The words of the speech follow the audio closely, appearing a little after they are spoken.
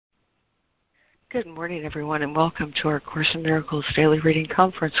Good morning, everyone, and welcome to our Course in Miracles Daily Reading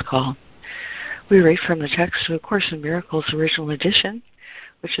Conference Call. We read from the text of A Course in Miracles Original Edition,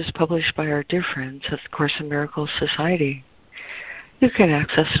 which is published by our dear friends at the Course in Miracles Society. You can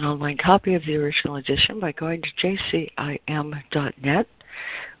access an online copy of the original edition by going to jcim.net,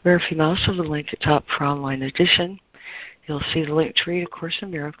 where if you mouse over the link at top for online edition, you'll see the link to read A Course in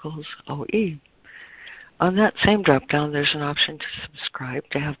Miracles OE. On that same drop-down, there's an option to subscribe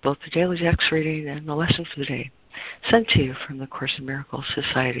to have both the daily text reading and the lesson for the day sent to you from the Course in Miracles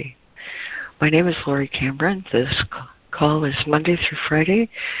Society. My name is Lori Cameron. This call is Monday through Friday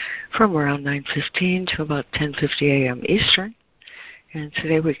from around 9:15 to about 10:50 a.m. Eastern. And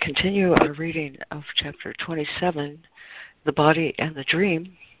today we continue our reading of Chapter 27, The Body and the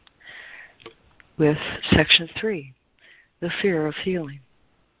Dream, with Section 3, The Fear of Healing.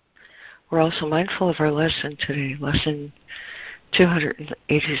 We're also mindful of our lesson today, Lesson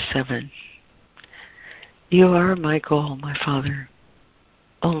 287. You are my goal, my Father,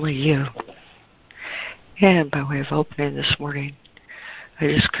 only you. And by way of opening this morning, I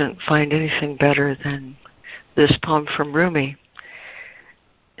just couldn't find anything better than this poem from Rumi.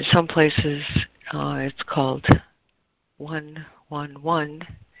 In some places, it's called 111.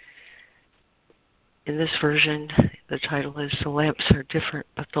 In this version, the title is The Lamps Are Different,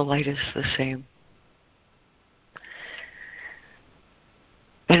 but the Light is the Same.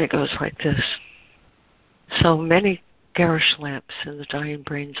 And it goes like this. So many garish lamps in the dying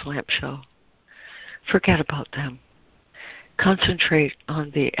brain's lamp show. Forget about them. Concentrate on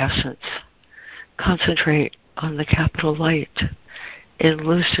the essence. Concentrate on the capital light, in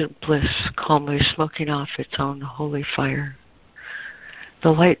lucid bliss, calmly smoking off its own holy fire. The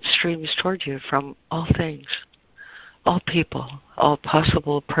light streams toward you from all things, all people, all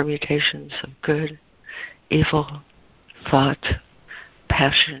possible permutations of good, evil, thought,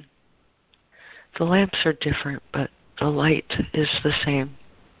 passion. The lamps are different, but the light is the same.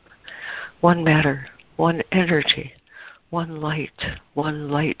 One matter, one energy, one light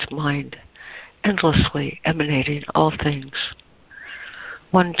mind, endlessly emanating all things.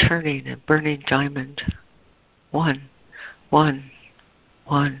 One turning and burning diamond. One.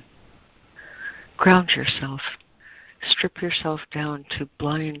 Ground yourself. Strip yourself down to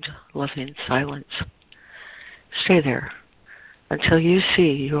blind, loving silence. Stay there until you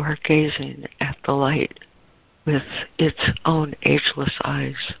see you are gazing at the light with its own ageless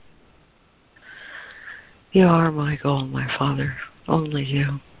eyes. You are my goal, my Father, only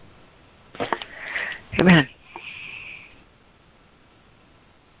you. Amen.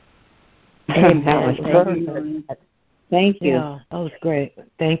 Amen. That was perfect. Thank you. Yeah, that was great.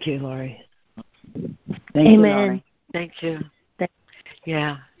 Thank you, Lori. Thank you, Lori. Thank you.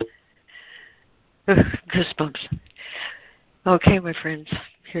 Yeah. Goosebumps. Okay, my friends,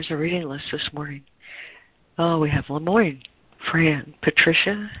 here's a reading list this morning. Oh, we have Lemoyne, Fran,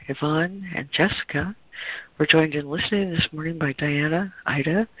 Patricia, Yvonne, and Jessica. We're joined in listening this morning by Diana,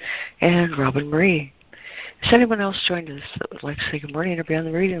 Ida, and Robin Marie. Is anyone else joined us that would like to say good morning or be on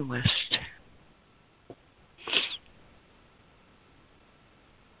the reading list?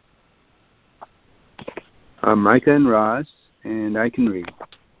 Micah and Ross, and I can read.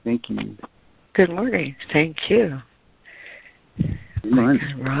 Thank you. Good morning. Thank you. Good morning.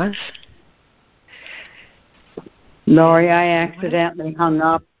 Micah and Ross. Lori, I accidentally hung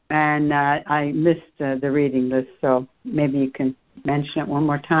up, and I missed the reading list, so maybe you can mention it one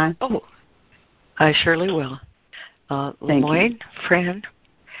more time. Oh, I surely will. Lemoyne, Fran,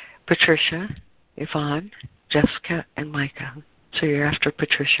 Patricia, Yvonne, Jessica, and Micah. So you're after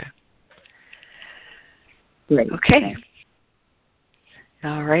Patricia. Great. Okay.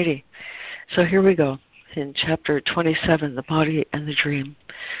 All righty. So here we go. In Chapter 27, The Body and the Dream,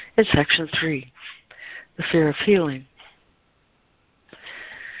 in Section 3, The Fear of Healing.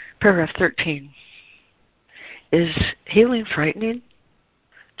 Paragraph 13. Is healing frightening?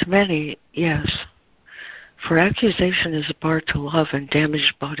 To many, yes. For accusation is a bar to love, and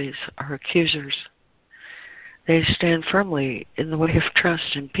damaged bodies are accusers. They stand firmly in the way of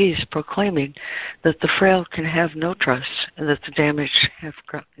trust and peace, proclaiming that the frail can have no trust and that the damaged have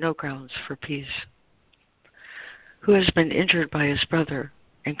no grounds for peace. Who has been injured by his brother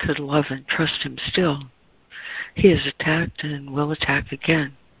and could love and trust him still? He is attacked and will attack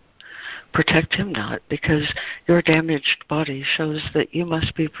again. Protect him not, because your damaged body shows that you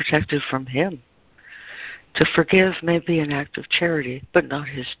must be protected from him. To forgive may be an act of charity, but not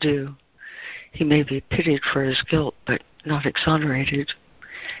his due. He may be pitied for his guilt, but not exonerated.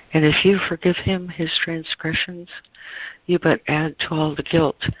 And if you forgive him his transgressions, you but add to all the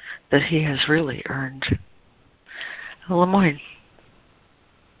guilt that he has really earned. Lemoyne.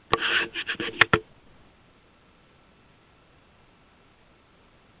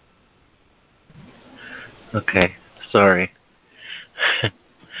 Okay, sorry.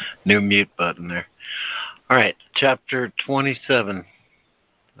 New mute button there. All right, chapter 27,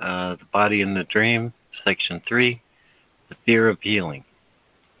 The Body and the Dream, section 3, The Fear of Healing.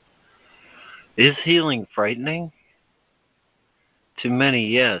 Is healing frightening? To many,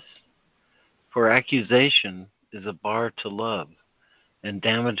 yes, for accusation is a bar to love, and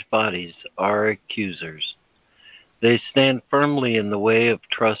damaged bodies are accusers. They stand firmly in the way of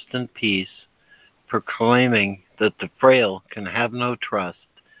trust and peace, proclaiming that the frail can have no trust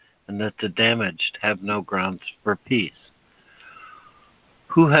and that the damaged have no grounds for peace.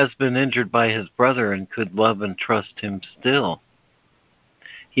 Who has been injured by his brother and could love and trust him still?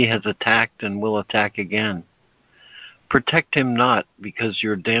 He has attacked and will attack again. Protect him not, because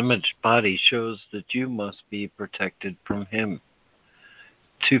your damaged body shows that you must be protected from him.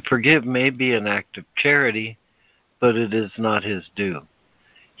 To forgive may be an act of charity, but it is not his due.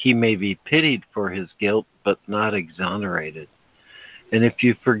 He may be pitied for his guilt, but not exonerated. And if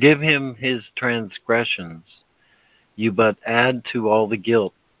you forgive him his transgressions, you but add to all the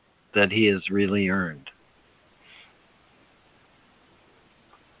guilt that he has really earned.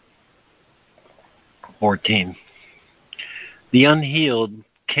 14. The unhealed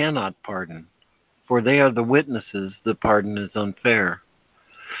cannot pardon, for they are the witnesses that pardon is unfair.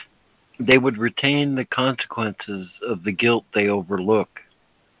 They would retain the consequences of the guilt they overlook.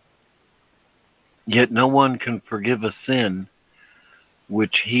 Yet no one can forgive a sin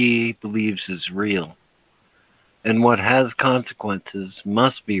which he believes is real. And what has consequences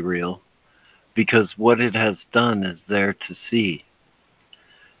must be real, because what it has done is there to see.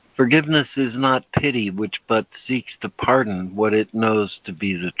 Forgiveness is not pity, which but seeks to pardon what it knows to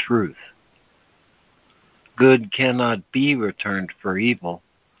be the truth. Good cannot be returned for evil,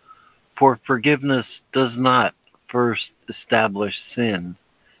 for forgiveness does not first establish sin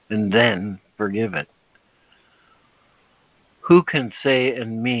and then forgive it. Who can say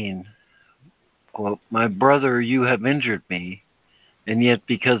and mean, quote, "My brother, you have injured me, and yet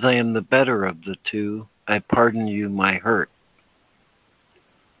because I am the better of the two, I pardon you my hurt"?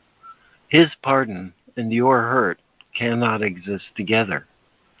 His pardon and your hurt cannot exist together.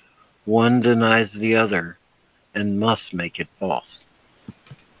 One denies the other and must make it false.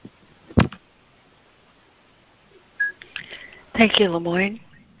 Thank you, Lemoyne.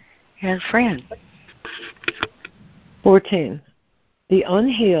 And Fran. 14. The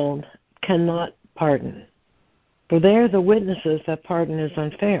unhealed cannot pardon, for they are the witnesses that pardon is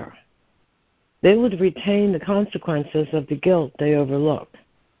unfair. They would retain the consequences of the guilt they overlook.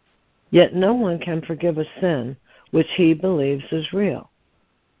 Yet no one can forgive a sin which he believes is real.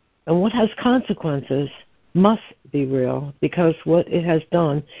 And what has consequences must be real, because what it has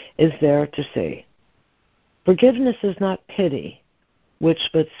done is there to see. Forgiveness is not pity, which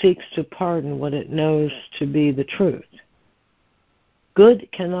but seeks to pardon what it knows to be the truth.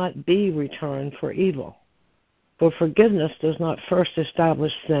 Good cannot be returned for evil, for forgiveness does not first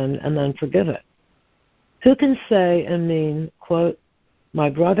establish sin and then forgive it. Who can say and mean, quote, "My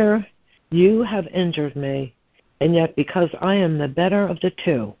brother, you have injured me, and yet because I am the better of the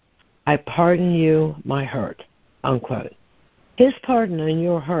two, I pardon you my hurt," unquote. His pardon and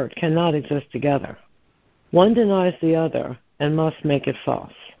your hurt cannot exist together. One denies the other and must make it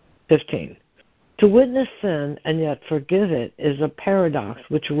false. 15. To witness sin and yet forgive it is a paradox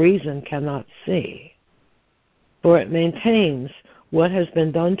which reason cannot see, for it maintains what has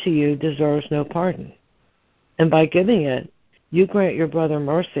been done to you deserves no pardon. And by giving it, you grant your brother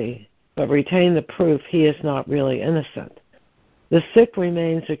mercy, but retain the proof he is not really innocent. The sick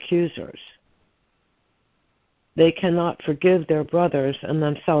remains accusers. They cannot forgive their brothers and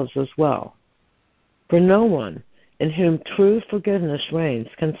themselves as well. For no one in whom true forgiveness reigns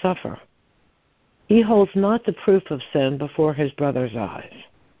can suffer. He holds not the proof of sin before his brother's eyes,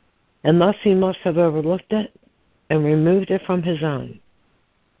 and thus he must have overlooked it and removed it from his own.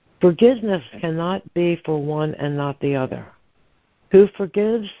 Forgiveness cannot be for one and not the other. Who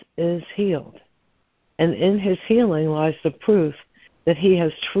forgives is healed, and in his healing lies the proof that he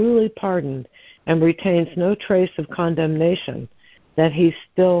has truly pardoned and retains no trace of condemnation that he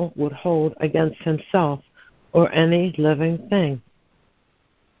still would hold against himself or any living thing.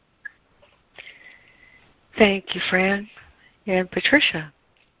 Thank you, Fran. And Patricia.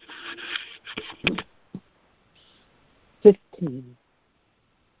 15.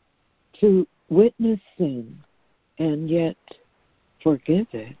 To witness sin and yet forgive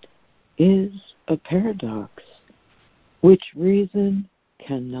it is a paradox which reason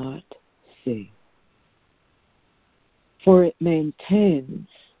cannot see. For it maintains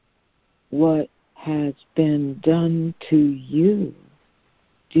what has been done to you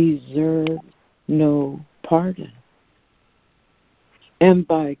deserves no pardon. And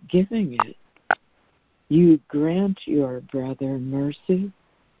by giving it, you grant your brother mercy,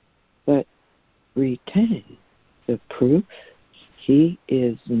 but retain the proof he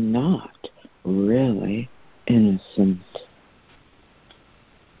is not really innocent.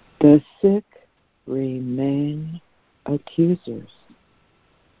 The sick remain accusers.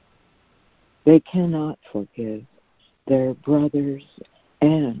 They cannot forgive their brothers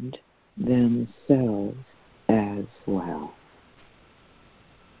and themselves as well.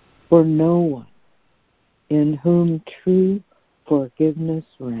 For no one in whom true forgiveness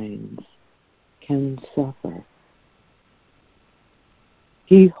reigns can suffer.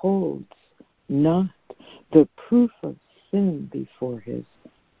 He holds not the proof of sin before his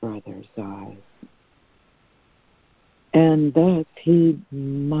brother's eyes, and thus he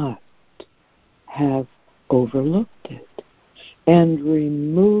must have overlooked it and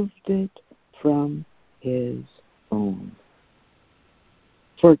removed it from his own.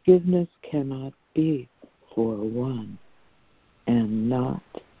 Forgiveness cannot be for one and not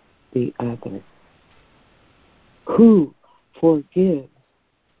the other. Who forgives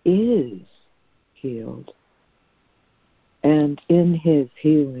is healed, and in his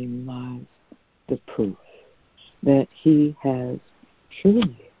healing lies the proof that he has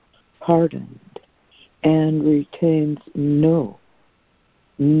truly pardoned and retains no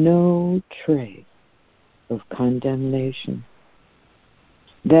trace of condemnation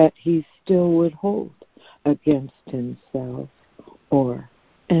that he still would hold against himself or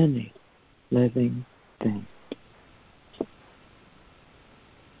any living thing.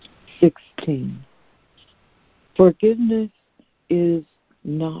 16. Forgiveness is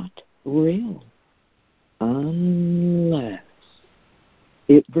not real unless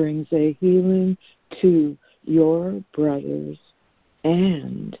it brings a healing to your brothers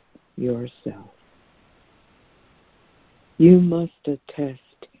and yourself. You must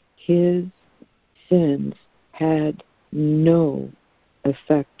attest his sins had no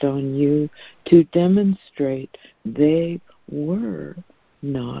effect on you to demonstrate they were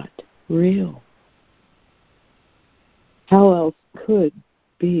not real. How else could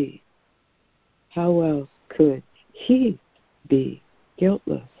he be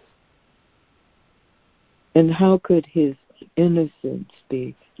guiltless? And how could his innocence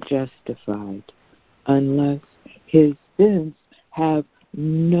be justified unless his sins have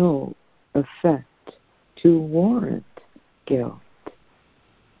no effect to warrant guilt?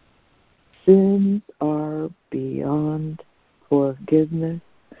 Sins are beyond forgiveness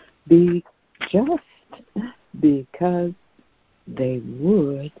just because they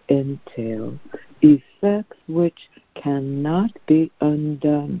would entail effects which cannot be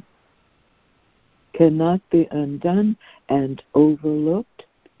undone and overlooked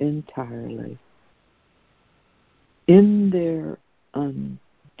entirely. In their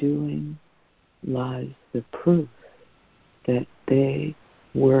undoing lies the proof that they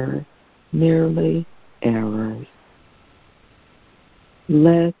were merely errors.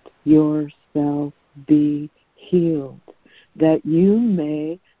 Let yourself be healed, that you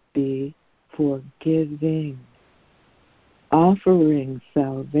may be forgiving, offering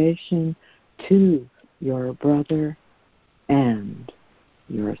salvation to your brother and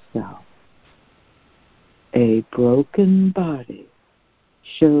yourself. A broken body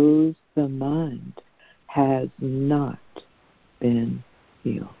shows the mind has not been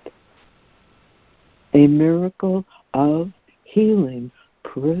healed. A miracle of healing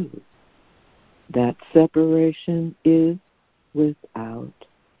proves that separation is without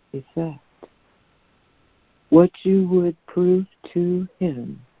effect. What you would prove to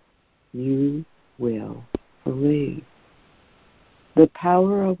him, you will believe. The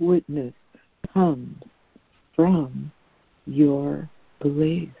power of witness comes from your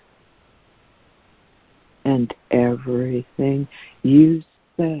belief. And everything you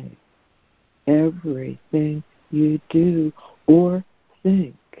say, everything you do or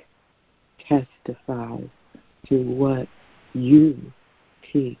think testifies to what you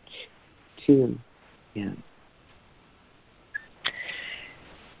teach to him.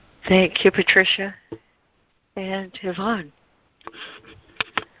 Thank you, Patricia. And Yvonne.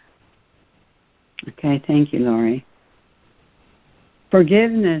 Okay, thank you, Lori.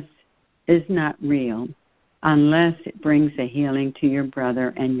 Forgiveness is not real unless it brings a healing to your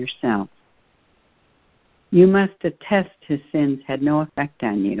brother and yourself. You must attest his sins had no effect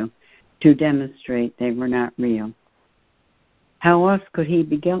on you to demonstrate they were not real. How else could he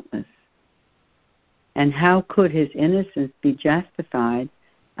be guiltless? And how could his innocence be justified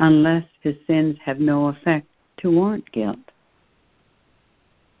unless his sins have no effect to warrant guilt?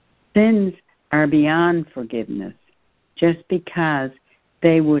 Sins are beyond forgiveness just because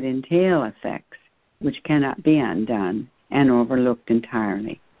they would entail effects which cannot be undone and overlooked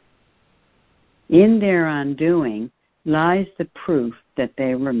entirely. In their undoing lies the proof that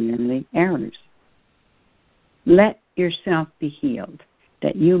they were merely errors. Let yourself be healed,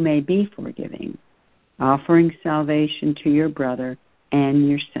 that you may be forgiving, offering salvation to your brother and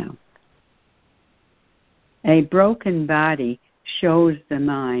yourself. A broken body shows the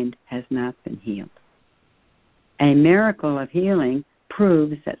mind has not been healed. A miracle of healing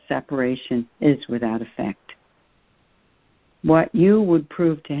proves that separation is without effect. What you would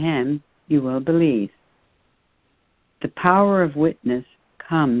prove to him, you will believe. The power of witness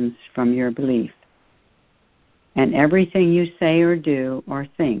comes from your belief. And everything you say or do or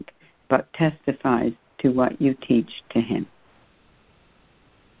think but testifies to what you teach to him.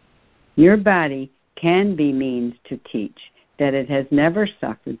 Your body can be means to teach that it has never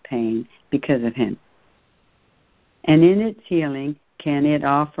suffered pain because of him. And in its healing, can it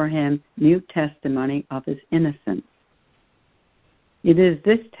offer him mute testimony of his innocence? It is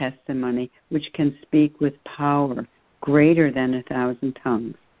this testimony which can speak with power greater than 1,000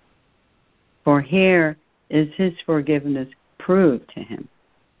 tongues. For here is his forgiveness proved to him.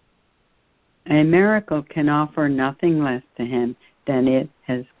 A miracle can offer nothing less to him than it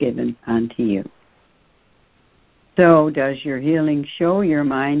has given unto you. So does your healing show your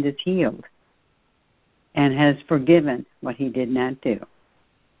mind is healed and has forgiven what he did not do.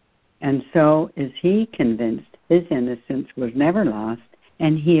 And so is he convinced his innocence was never lost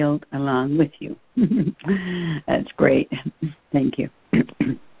and healed along with you. That's great. Thank you.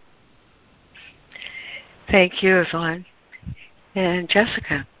 Thank you, Yvonne. And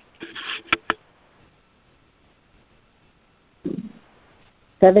Jessica.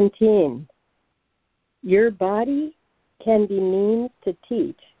 17. Your body can be means to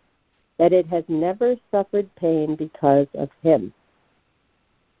teach that it has never suffered pain because of him.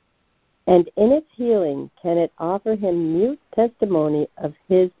 And in its healing can it offer him mute testimony of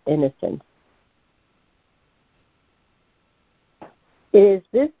his innocence. It is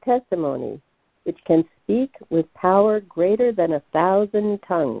this testimony which can speak with power greater than 1,000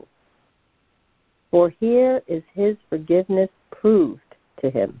 tongues. For here is his forgiveness proved to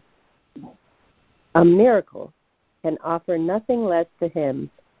him. A miracle can offer nothing less to him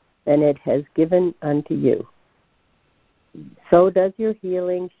than it has given unto you. So does your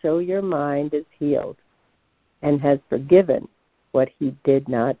healing show your mind is healed and has forgiven what he did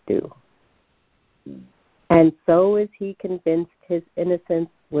not do. And so is he convinced his innocence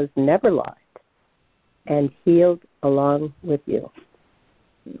was never lost and healed along with you.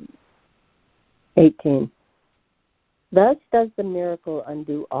 18. Thus does the miracle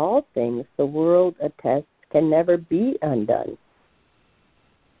undo all things the world attests can never be undone.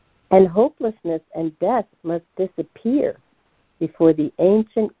 And hopelessness and death must disappear before the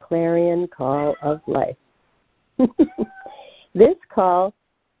ancient clarion call of life. This call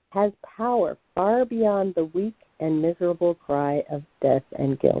has power far beyond the weak and miserable cry of death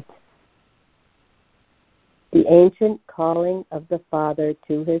and guilt. The ancient calling of the Father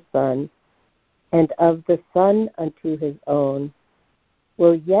to his Son, and of the Son unto his own,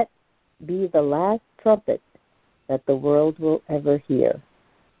 will yet be the last trumpet that the world will ever hear.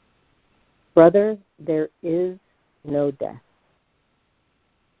 Brother, there is no death.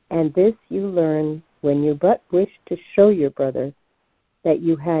 And this you learn when you but wish to show your brother that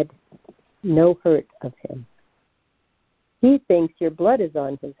you had no hurt of him. He thinks your blood is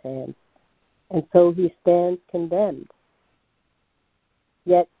on his hands, and so he stands condemned.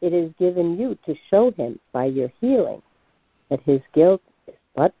 Yet it is given you to show him by your healing that his guilt is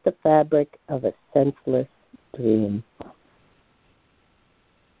but the fabric of a senseless dream.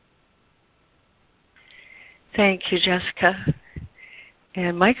 Thank you, Jessica.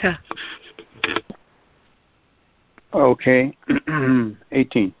 And Micah. Okay.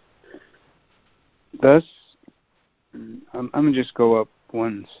 18. Thus, I'm going to just go up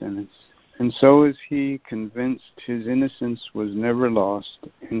one sentence. And so is he convinced his innocence was never lost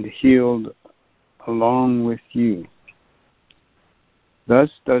and healed along with you. Thus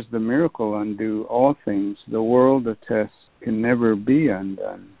does the miracle undo all things the world attests can never be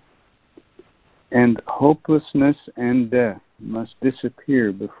undone. And hopelessness and death must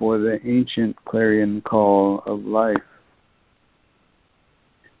disappear before the ancient clarion call of life.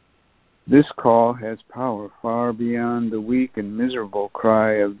 This call has power far beyond the weak and miserable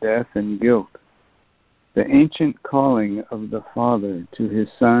cry of death and guilt. The ancient calling of the Father to his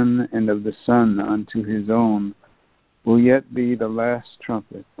Son and of the Son unto his own will yet be the last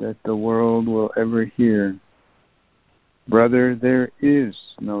trumpet that the world will ever hear. Brother, there is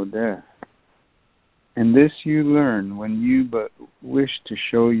no death. And this you learn when you but wish to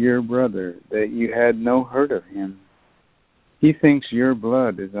show your brother that you had no hurt of him. He thinks your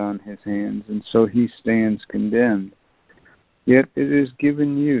blood is on his hands, and so he stands condemned. Yet it is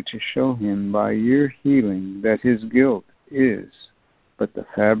given you to show him by your healing that his guilt is but the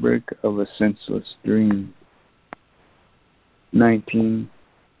fabric of a senseless dream. 19.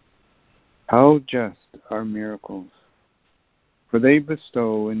 How just are miracles! For they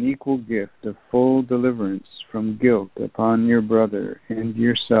bestow an equal gift of full deliverance from guilt upon your brother and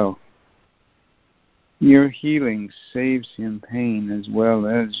yourself. Your healing saves him pain as well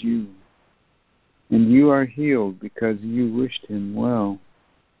as you, and you are healed because you wished him well.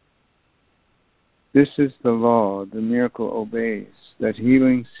 This is the law the miracle obeys, that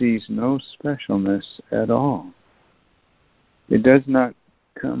healing sees no specialness at all. It does not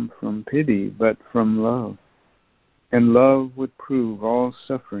come from pity, but from love. And love would prove all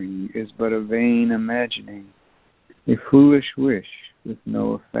suffering is but a vain imagining, a foolish wish with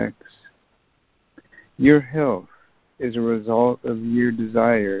no effects. Your health is a result of your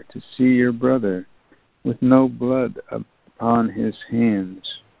desire to see your brother with no blood upon his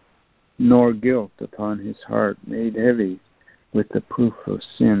hands, nor guilt upon his heart made heavy with the proof of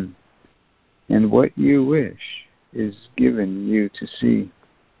sin. And what you wish is given you to see.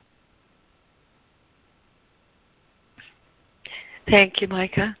 Thank you,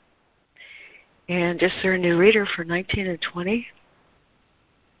 Micah. And is there a new reader for 19 and 20?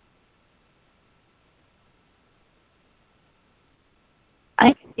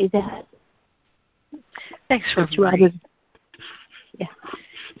 I see that. Thanks, It's Reverend. Yeah.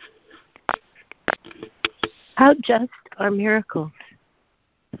 How just are miracles,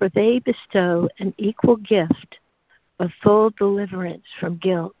 for they bestow an equal gift of full deliverance from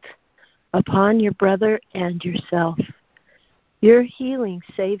guilt upon your brother and yourself. Your healing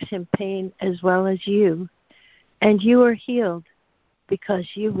saves him pain as well as you, and you are healed because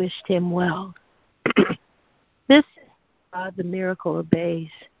you wished him well. This is how the miracle obeys,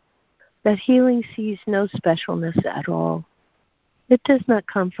 that healing sees no specialness at all. It does not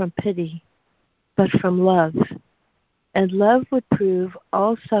come from pity, but from love, and love would prove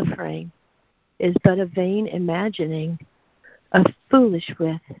all suffering is but a vain imagining, a foolish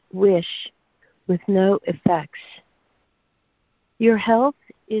wish with no effects. Your health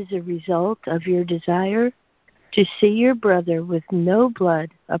is a result of your desire to see your brother with no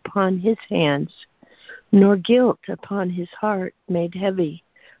blood upon his hands, nor guilt upon his heart made heavy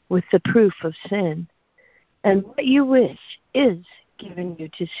with the proof of sin. And what you wish is given you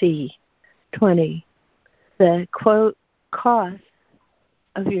to see. 20. The, quote, cost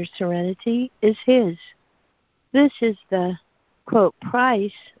of your serenity is his. This is the, quote,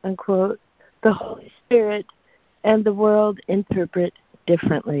 price, unquote, the Holy Spirit and the world interpret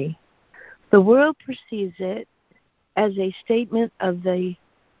differently. The world perceives it as a statement of the,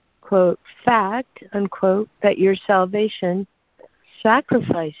 quote, fact, unquote, that your salvation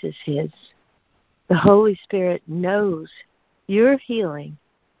sacrifices his. The Holy Spirit knows your healing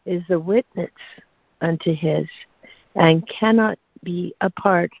is the witness unto his and cannot be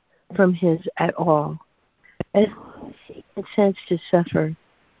apart from his at all. As long as he consents to suffer,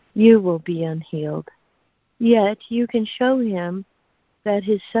 you will be unhealed. Yet you can show him that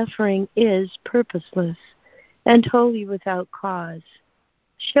his suffering is purposeless and wholly without cause.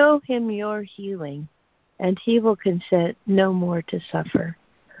 Show him your healing, and he will consent no more to suffer.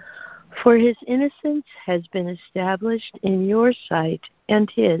 For his innocence has been established in your sight and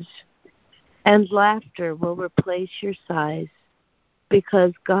his, and laughter will replace your sighs,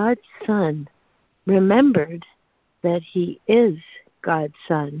 because God's Son remembered that he is God's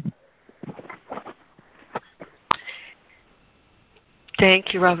Son.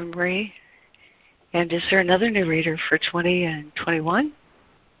 Thank you, Robin Marie. And is there another new reader for 20 and 21?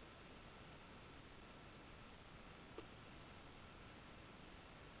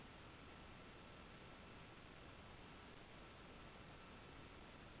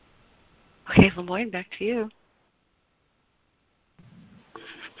 Okay, Lemoyne, back to you.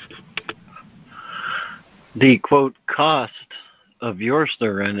 The, quote, cost of your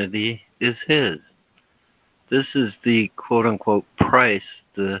serenity is his. This is the, quote-unquote, price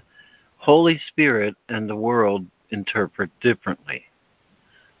the Holy Spirit and the world interpret differently.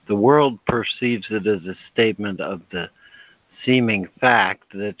 The world perceives it as a statement of the seeming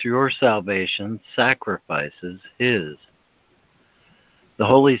fact that your salvation sacrifices his. The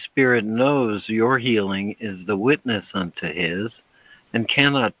Holy Spirit knows your healing is the witness unto his and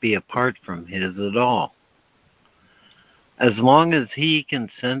cannot be apart from his at all. As long as he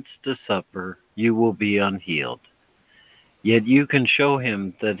consents to suffer, you will be unhealed. Yet you can show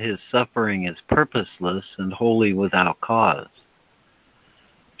him that his suffering is purposeless and wholly without cause.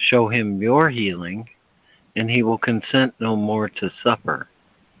 Show him your healing, and he will consent no more to suffer.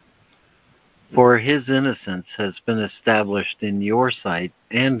 For his innocence has been established in your sight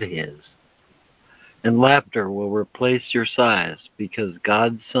and his, and laughter will replace your sighs, because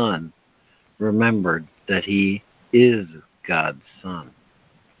God's Son remembered that he is God's Son.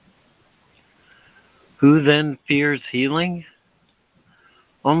 Who then fears healing?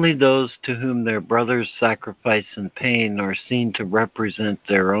 Only those to whom their brother's sacrifice and pain are seen to represent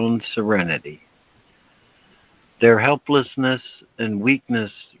their own serenity. Their helplessness and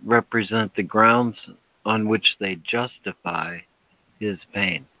weakness represent the grounds on which they justify his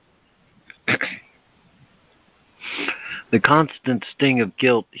pain. The constant sting of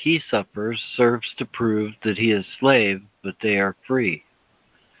guilt he suffers serves to prove that he is slave, but they are free.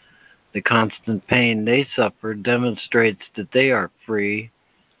 The constant pain they suffer demonstrates that they are free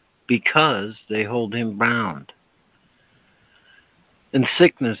because they hold him bound. And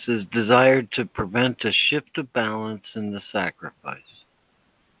sickness is desired to prevent a shift of balance in the sacrifice.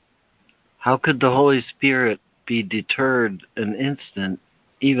 How could the Holy Spirit be deterred an instant,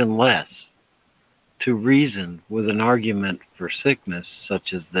 even less, to reason with an argument for sickness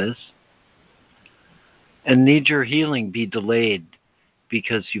such as this? And need your healing be delayed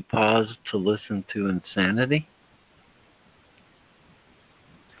because you pause to listen to insanity?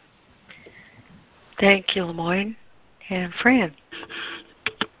 Thank you, Lemoyne. And Fran.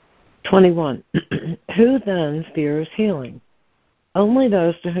 21. Who then fears healing? Only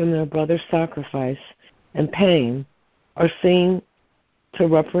those to whom their brother's sacrifice and pain are seen to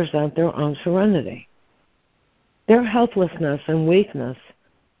represent their own serenity. Their helplessness and weakness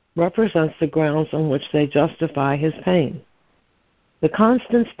represents the grounds on which they justify his pain. The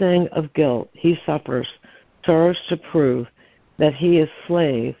constant sting of guilt he suffers serves to prove that he is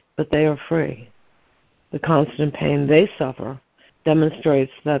slave, but they are free. The constant pain they suffer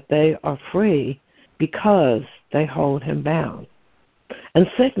demonstrates that they are free because they hold him bound. And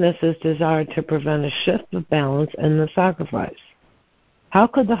sickness is desired to prevent a shift of balance in the sacrifice. How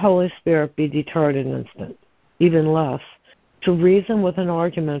could the Holy Spirit be deterred an instant, even less, to reason with an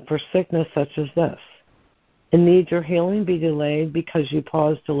argument for sickness such as this? And need your healing be delayed because you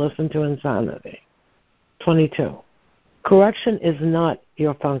pause to listen to insanity? 22. Correction is not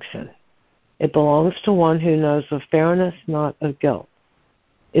your function. It belongs to one who knows of fairness, not of guilt.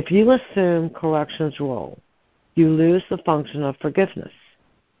 If you assume correction's role, you lose the function of forgiveness.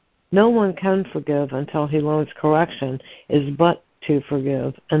 No one can forgive until he learns correction is but to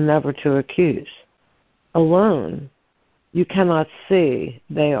forgive and never to accuse. Alone, you cannot see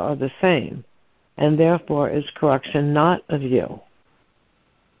they are the same, and therefore is correction not of you.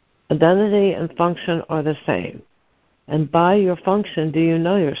 Identity and function are the same, and by your function do you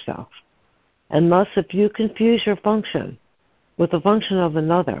know yourself. And thus, if you confuse your function with the function of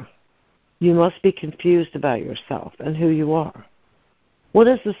another, you must be confused about yourself and who you are. What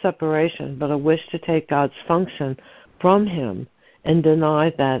is the separation but a wish to take God's function from him and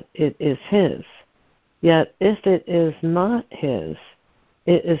deny that it is his? Yet if it is not his,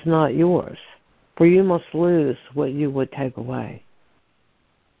 it is not yours, for you must lose what you would take away.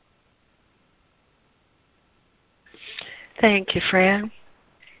 Thank you, Fran.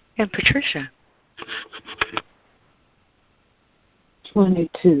 And Patricia.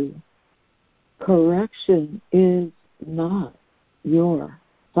 22. Correction is not your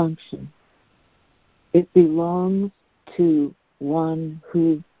function. It belongs to one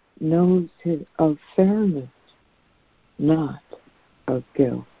who knows of fairness, not of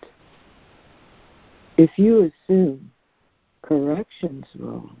guilt. If you assume correction's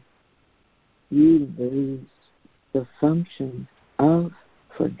role, you lose the function of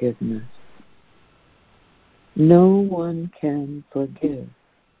forgiveness. No one can forgive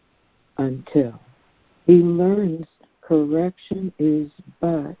until he learns correction is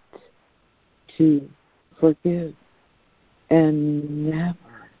but to forgive and never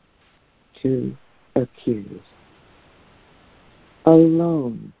to accuse.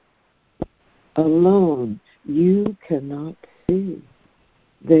 Alone, you cannot see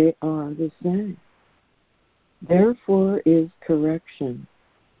they are the same. Therefore is correction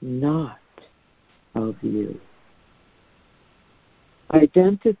not of you.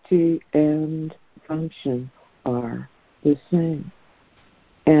 Identity and function are the same,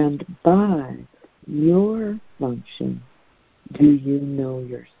 and by your function do you know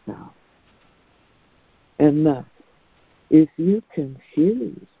yourself. And thus, if you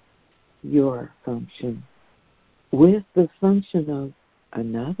confuse your function with the function of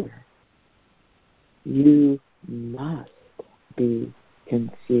another, you must be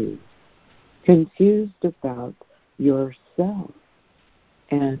confused. Confused about yourself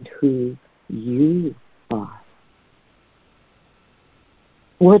and who you are.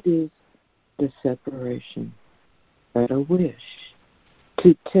 What is the separation but a wish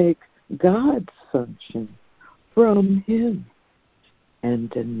to take God's function from Him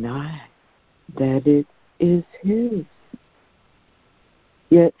and deny that it is His?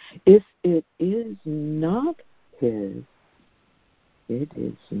 Yet if it is not His, it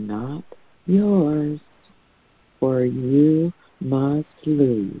is not yours, for you must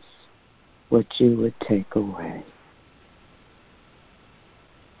lose what you would take away.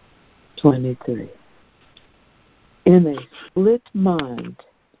 23. In a split mind,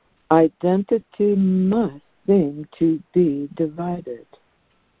 identity must seem to be divided.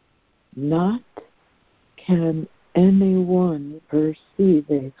 Not can anyone perceive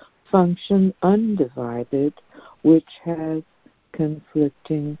a function undivided which has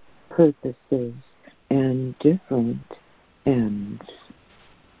conflicting purposes and different ends.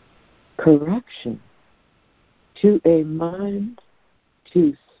 Correction to a mind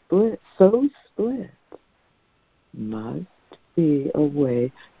to so split must be a way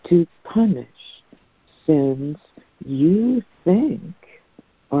to punish sins you think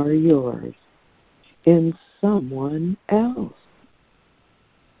are yours in someone else.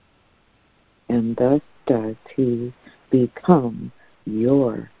 And thus does he become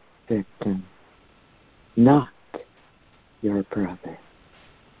your victim, not your brother.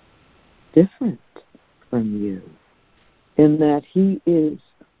 Different from you in that he is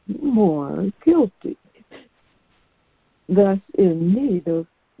more guilty, thus in need of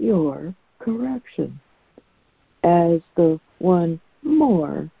your correction, as the one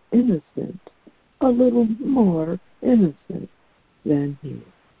more innocent, a little more innocent than he.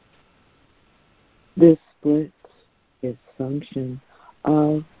 This splits his function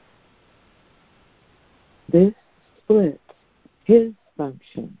off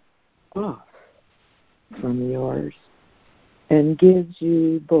from yours and gives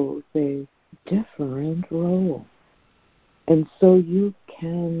you both a different role. And so you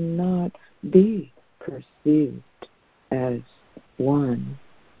cannot be perceived as one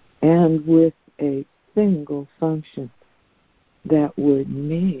and with a single function. That would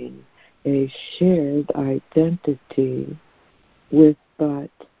mean a shared identity with but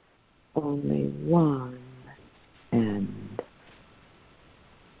only one end.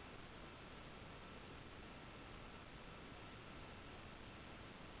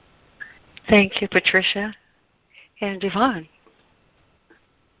 Thank you, Patricia. And Yvonne.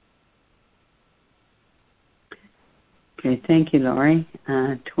 Okay, thank you, Laurie.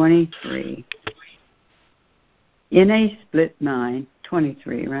 23. In a split mind,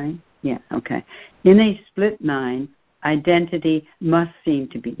 23, right? Yeah, okay. In a split mind, identity must seem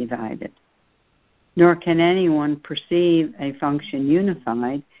to be divided. Nor can anyone perceive a function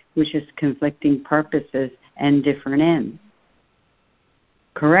unified, which has conflicting purposes and different ends.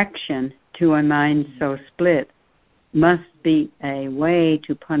 Correction to a mind so split must be a way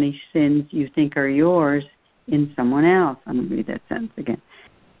to punish sins you think are yours in someone else. I'm going to read that sentence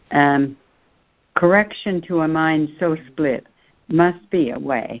again. Correction to a mind so split must be a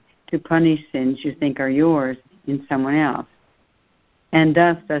way to punish sins you think are yours in someone else. And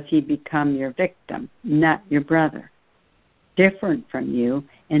thus does he become your victim, not your brother, different from you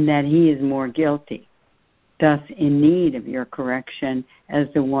in that he is more guilty, thus in need of your correction as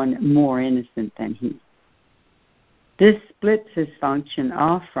the one more innocent than he. This splits his function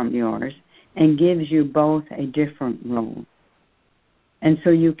off from yours and gives you both a different role. And so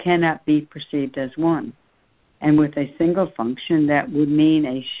you cannot be perceived as one. And with a single function, that would mean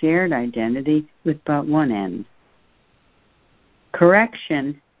a shared identity with but one end.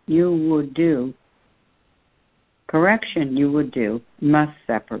 Correction you would do must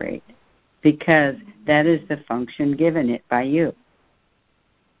separate, because that is the function given it by you.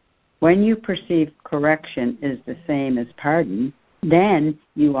 When you perceive correction is the same as pardon, then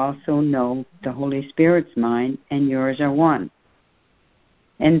you also know the Holy Spirit's mind and yours are one.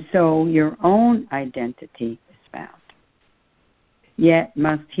 And so your own identity is found. Yet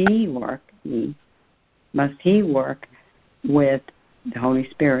must he work with the Holy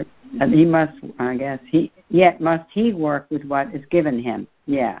Spirit. Yet must he work with what is given him.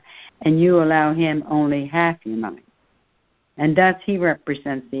 Yeah. And you allow him only half your mind. And thus he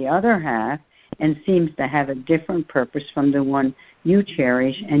represents the other half and seems to have a different purpose from the one you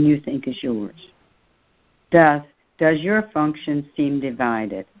cherish and you think is yours. Thus, does your function seem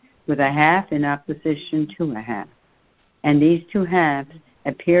divided, with a half in opposition to a half? And these two halves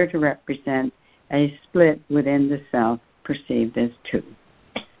appear to represent a split within the self perceived as two.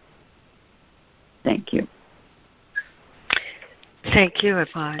 Thank you. Thank you,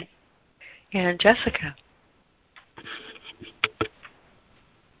 Yvonne. And Jessica.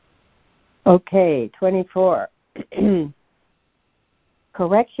 Okay, 24.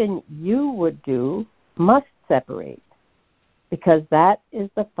 Correction you would do must separate, because that is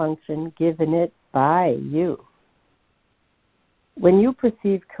the function given it by you. When you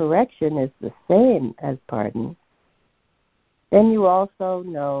perceive correction as the same as pardon, then you also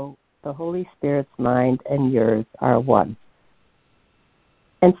know the Holy Spirit's mind and yours are one.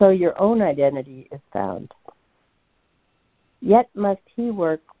 And so your own identity is found. Yet must he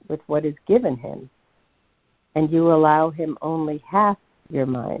work with what is given him, and you allow him only half your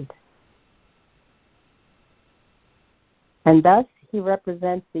mind. And thus he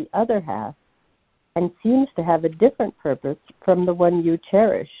represents the other half and seems to have a different purpose from the one you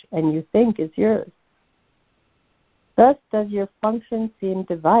cherish and you think is yours. Thus does your function seem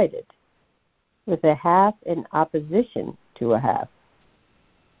divided, with a half in opposition to a half.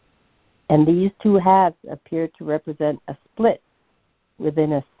 And these two halves appear to represent a split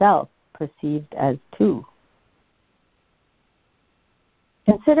within a self perceived as two.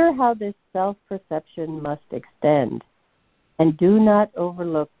 Consider how this self-perception must extend, and do not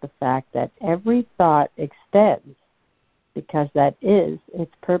overlook the fact that every thought extends, because that is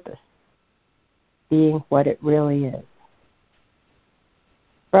its purpose, being what it really is.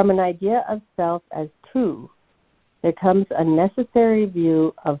 From an idea of self as two, there comes a necessary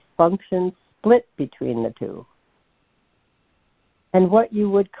view of functions split between the two. And what you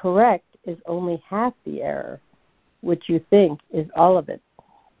would correct is only half the error, which you think is all of it.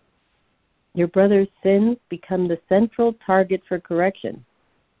 Your brother's sins become the central target for correction,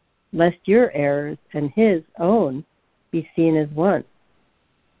 lest your errors and his own be seen as one.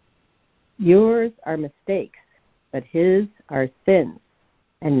 Yours are mistakes, but his are sins,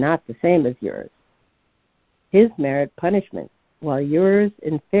 and not the same as yours. His merit punishment, while yours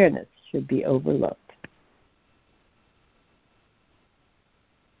in fairness should be overlooked.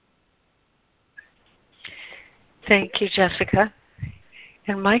 Thank you, Jessica.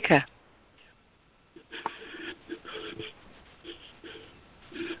 And Micah.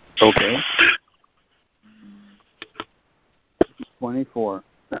 Okay. 24.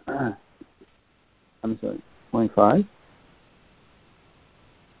 I'm sorry, 25?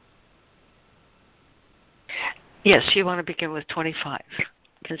 Yes, you want to begin with 25.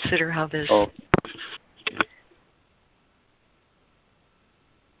 Consider how this... Oh.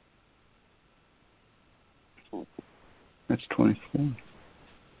 That's 24.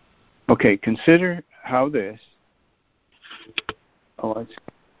 Okay, consider how this...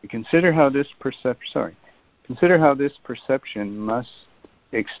 Consider how this perception must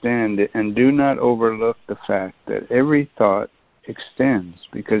extend, and do not overlook the fact that every thought extends,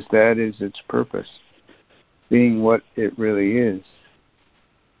 because that is its purpose, being what it really is.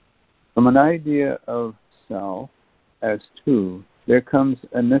 From an idea of self as two, there comes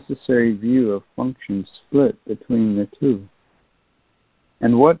a necessary view of function split between the two.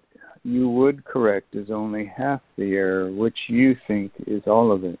 And what you would correct is only half the error, which you think is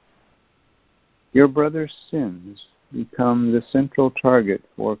all of it. Your brother's sins become the central target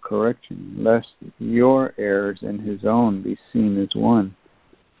for correction, lest your errors and his own be seen as one.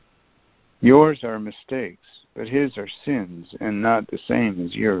 Yours are mistakes, but his are sins, and not the same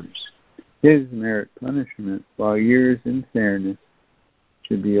as yours. His merit punishment, while yours in fairness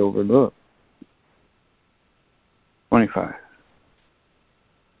should be overlooked. 25.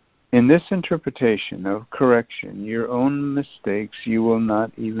 In this interpretation of correction, your own mistakes you will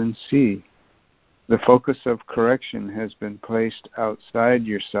not even see. The focus of correction has been placed outside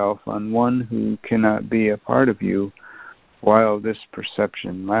yourself on one who cannot be a part of you while this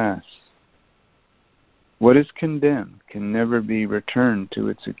perception lasts. What is condemned can never be returned to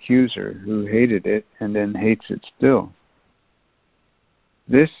its accuser, who hated it and then hates it still.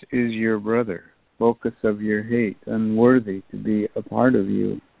 This is your brother, focus of your hate, unworthy to be a part of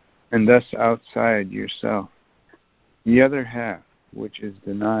you, and thus outside yourself. The other half, which is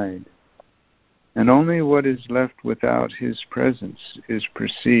denied. And only what is left without his presence is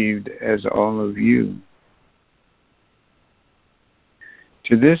perceived as all of you.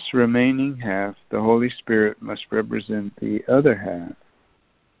 To this remaining half, the Holy Spirit must represent the other half,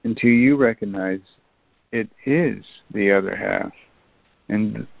 until you recognize it is the other half.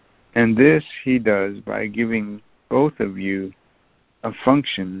 And this he does by giving both of you a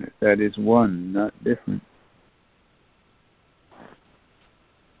function that is one, not different.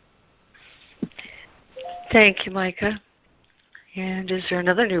 Thank you, Micah. And is there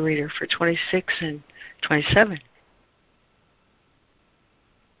another new reader for 26 and 27?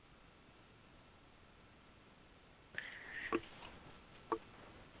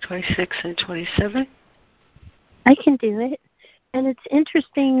 26 and 27. I can do it. And it's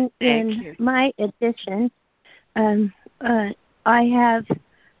interesting Thank in you. my edition, I have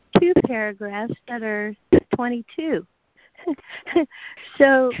 2 paragraphs that are 22.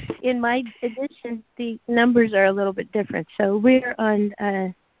 So in my edition, the numbers are a little bit different. So we're on,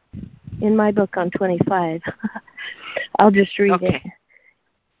 in my book, on 25. I'll just read it.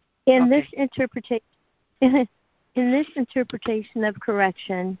 In this interpretation of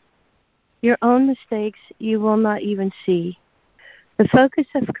correction, your own mistakes you will not even see. The focus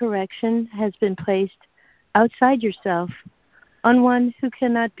of correction has been placed outside yourself on one who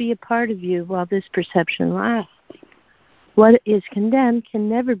cannot be a part of you while this perception lasts. What is condemned can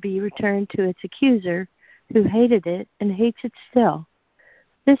never be returned to its accuser who hated it and hates it still.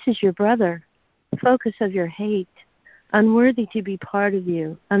 This is your brother, the focus of your hate, unworthy to be part of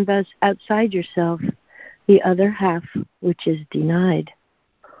you, and thus outside yourself, the other half which is denied.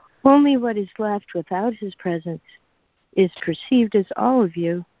 Only what is left without his presence is perceived as all of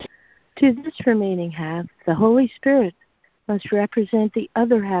you. To this remaining half, the Holy Spirit must represent the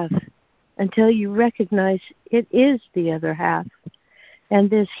other half until you recognize it is the other half. And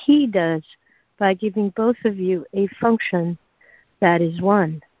this he does by giving both of you a function that is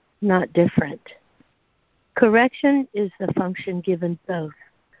one, not different. Correction is the function given both,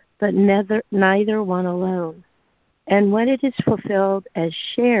 but neither one alone. And when it is fulfilled as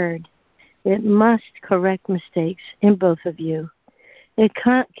shared, it must correct mistakes in both of you. It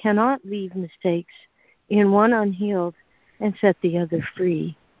cannot leave mistakes in one unhealed and set the other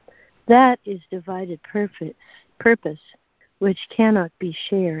free. That is divided purpose, which cannot be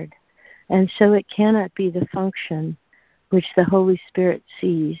shared, and so it cannot be the function which the Holy Spirit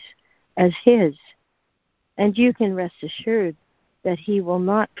sees as his. And you can rest assured that he will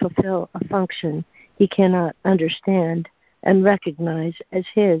not fulfill a function he cannot understand and recognize as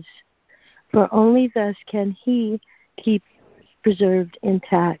his, for only thus can he keep preserved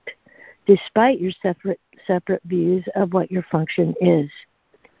intact, despite your separate views of what your function is.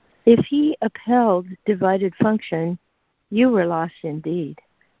 If he upheld divided function, you were lost indeed.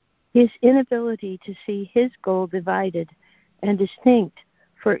 His inability to see his goal divided and distinct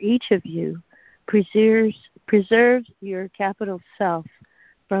for each of you preserves your capital self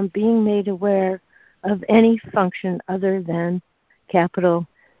from being made aware of any function other than capital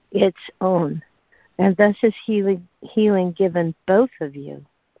its own, and thus is healing given both of you.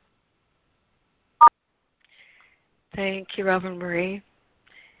 Thank you, Robin Marie.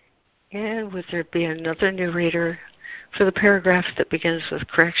 And would there be another new reader for the paragraph that begins with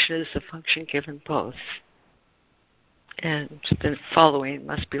correction is the function given both? And the following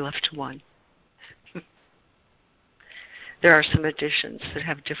must be left to one. There are some editions that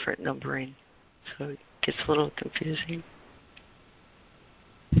have different numbering, so it gets a little confusing.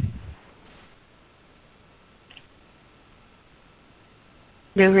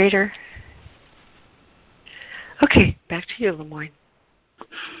 New reader? Okay, back to you, Lemoyne.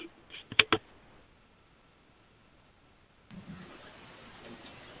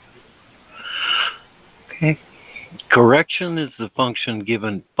 Okay. Correction is the function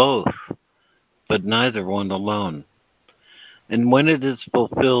given both, but neither one alone. And when it is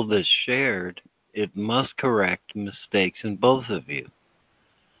fulfilled as shared, it must correct mistakes in both of you.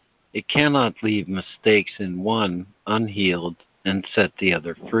 It cannot leave mistakes in one unhealed and set the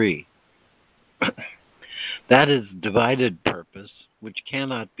other free. That is divided purpose, which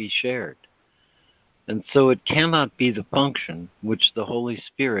cannot be shared. And so it cannot be the function which the Holy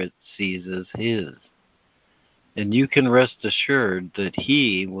Spirit sees as his. And you can rest assured that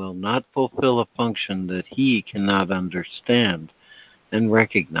he will not fulfill a function that he cannot understand and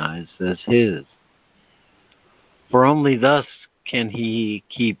recognize as his. For only thus can he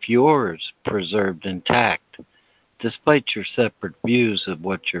keep yours preserved intact, despite your separate views of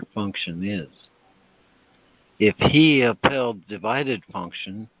what your function is. If he upheld divided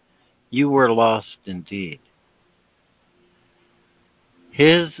function, you were lost indeed.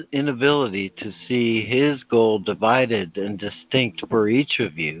 His inability to see his goal divided and distinct for each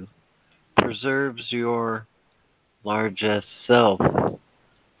of you preserves your largest self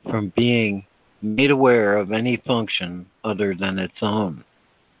from being made aware of any function other than its own,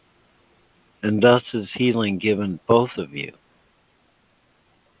 and thus is healing given both of you.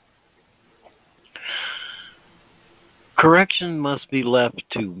 Correction must be left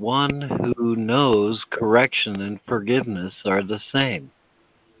to one who knows correction and forgiveness are the same.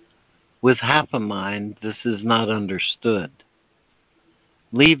 With half a mind, this is not understood.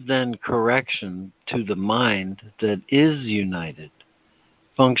 Leave then correction to the mind that is united,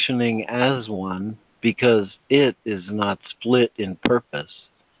 functioning as one because it is not split in purpose,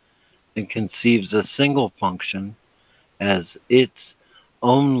 and conceives a single function as its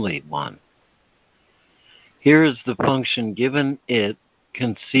only one. Here is the function given it,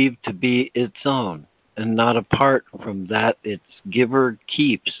 conceived to be its own, and not apart from that its giver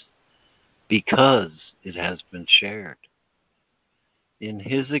keeps, because it has been shared. In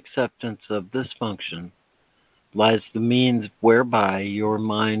his acceptance of this function lies the means whereby your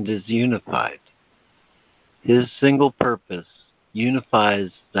mind is unified. His single purpose unifies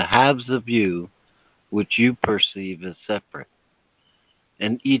the halves of you which you perceive as separate,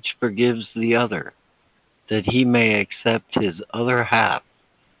 and each forgives the other, that he may accept his other half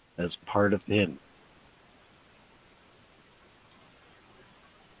as part of him.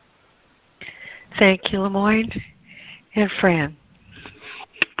 Thank you, Lemoyne. And Fran.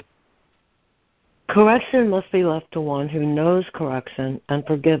 Correction must be left to one who knows correction and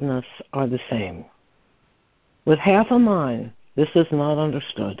forgiveness are the same. With half a mind, this is not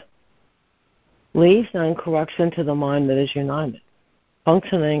understood. Leave then correction to the mind that is united,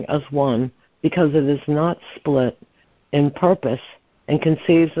 functioning as one because it is not split in purpose and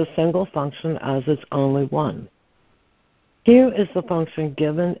conceives a single function as its only one. Here is the function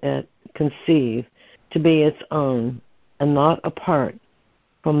given it, conceived, to be its own and not apart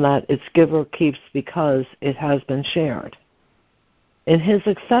from that its giver keeps because it has been shared. In his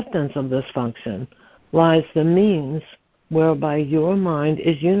acceptance of this function lies the means whereby your mind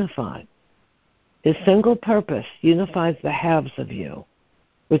is unified. His single purpose unifies the halves of you,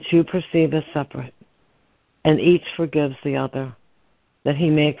 which you perceive as separate, and each forgives the other, that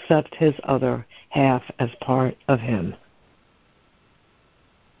he may accept his other half as part of him.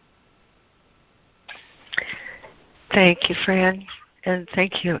 Thank you, Fran, and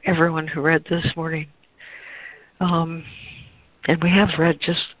thank you, everyone who read this morning. And we have read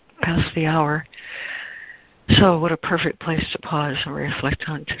just past the hour. So what a perfect place to pause and reflect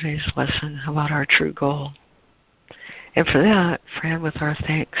on today's lesson about our true goal. And for that, Fran, with our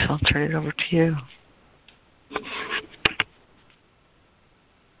thanks, I'll turn it over to you.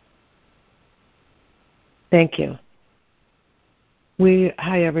 Thank you.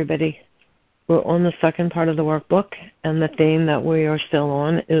 Hi, everybody. We're on the second part of the workbook, and the theme that we are still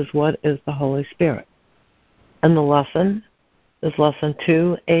on is what is the Holy Spirit. And the lesson is lesson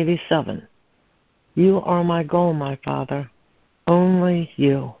 287. You are my goal, my Father, only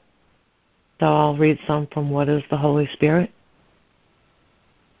you. So I'll read some from What is the Holy Spirit?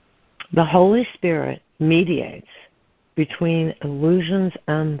 The Holy Spirit mediates between illusions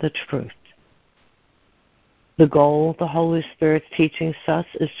and the truth. The goal the Holy Spirit's teaching sets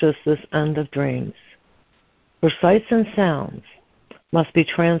is just this end of dreams. For sights and sounds must be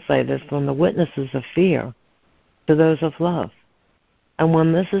translated from the witnesses of fear to those of love. And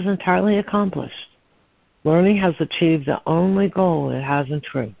when this is entirely accomplished, learning has achieved the only goal it has in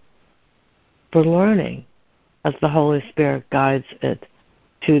truth. For learning, as the Holy Spirit guides it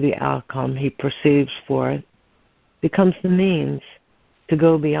to the outcome he perceives for it, becomes the means to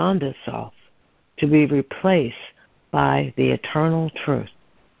go beyond itself, to be replaced by the eternal truth.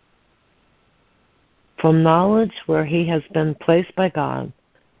 From knowledge where he has been placed by God,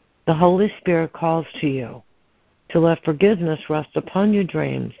 the Holy Spirit calls to you to let forgiveness rest upon your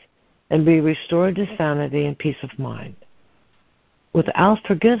dreams and be restored to sanity and peace of mind. Without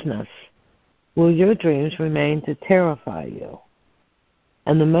forgiveness, will your dreams remain to terrify you,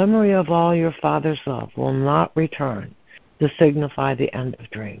 and the memory of all your Father's love will not return to signify the end of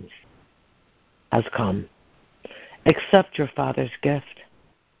dreams has come. Accept your Father's gift.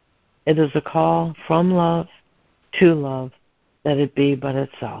 It is a call from love to love, that it be but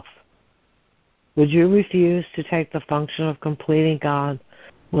itself. Would you refuse to take the function of completing God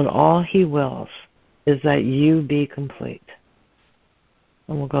when all he wills is that you be complete?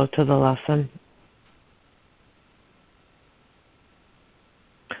 And we'll go to the lesson.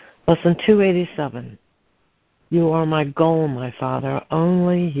 Lesson 287. You are my goal, my Father,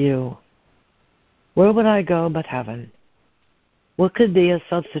 only you. Where would I go but heaven? What could be a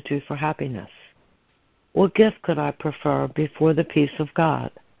substitute for happiness? What gift could I prefer before the peace of God?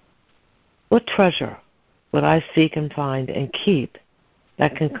 What treasure would I seek and find and keep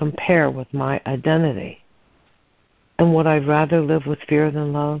that can compare with my identity? And would I rather live with fear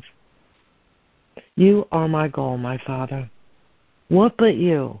than love? You are my goal, my Father. What but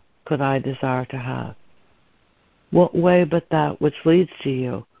you could I desire to have? What way but that which leads to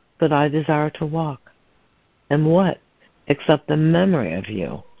you could I desire to walk? And what, except the memory of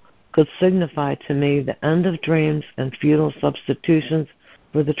you, could signify to me the end of dreams and futile substitutions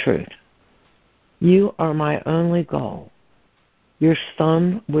for the truth? You are my only goal. Your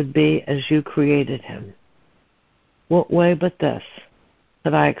Son would be as you created him. What way but this,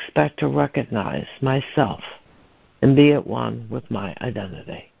 that I expect to recognize myself and be at one with my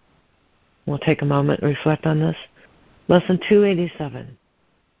identity. We'll take a moment and reflect on this. Lesson 287.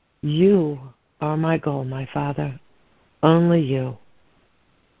 You are my goal, my Father. Only you.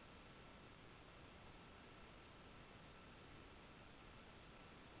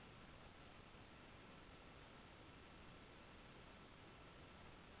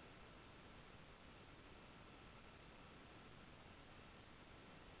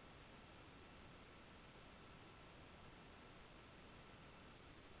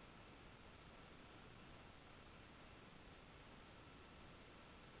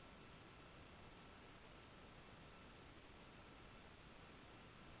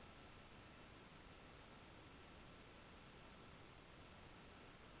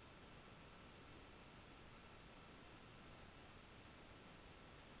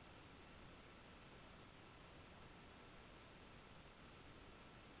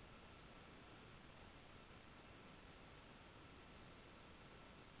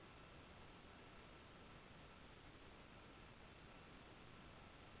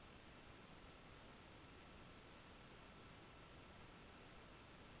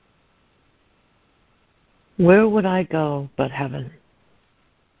 Where would I go but heaven?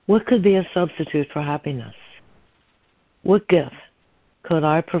 What could be a substitute for happiness? What gift could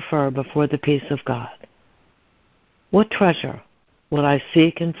I prefer before the peace of God? What treasure would I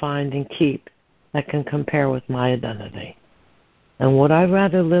seek and find and keep that can compare with my identity? And would I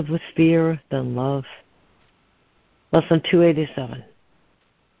rather live with fear than love? Lesson 287.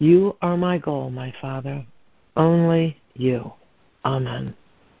 You are my goal, my Father. Only you. Amen.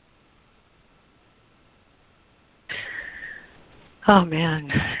 Oh, man.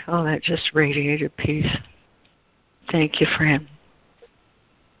 Oh, that just radiated peace. Thank you, Fran.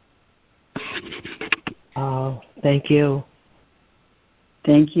 Oh, thank you.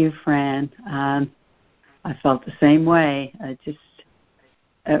 Thank you, Fran. I felt the same way. It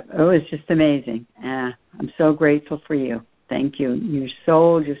was just amazing. I'm so grateful for you. Thank you. Your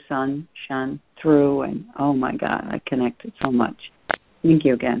soul, your sun shone through, and oh my God, I connected so much. Thank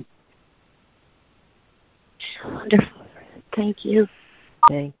you again. Wonderful. Thank you.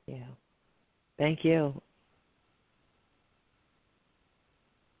 Thank you. Thank you.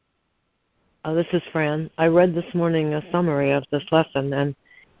 This is Fran. I read this morning a summary of this lesson, and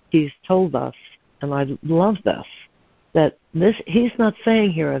he's told us, and I love this, that he's not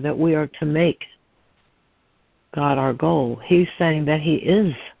saying here that we are to make God our goal. He's saying that he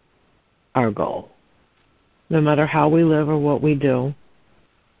is our goal. No matter how we live or what we do,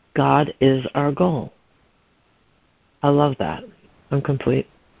 God is our goal. I love that. I'm complete.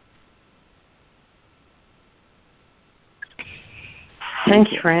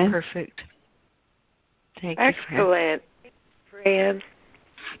 Thank you, Fran. Perfect. Thank you, Excellent, Fran.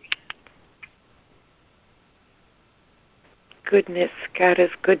 Goodness, God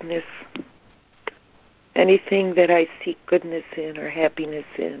is goodness. Anything that I seek goodness in or happiness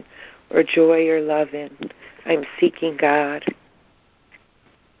in or joy or love in, I'm seeking God.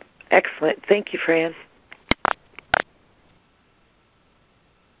 Excellent. Thank you, Fran.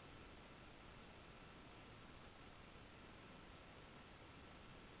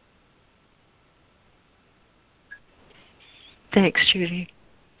 Thanks, Judy.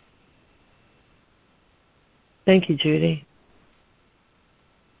 Thank you, Judy.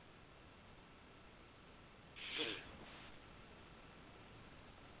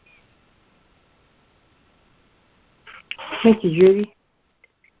 Thank you, Judy.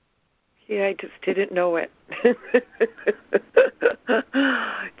 Yeah, I just didn't know it.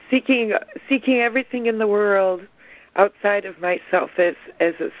 Seeking everything in the world outside of myself as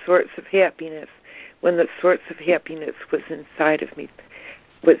a source of happiness, when the source of happiness was inside of me,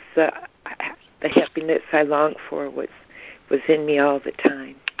 was the happiness I longed for was in me all the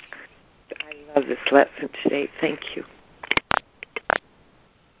time. I love this lesson today. Thank you.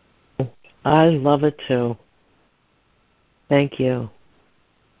 I love it too. Thank you.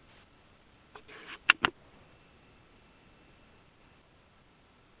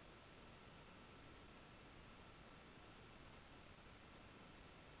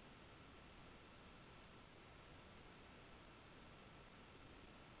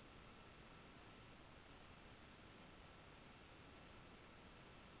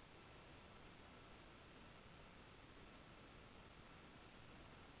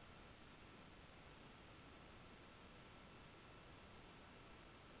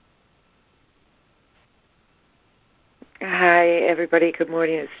 Hi, everybody. Good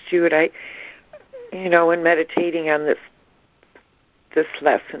morning. It's Jude. When meditating on this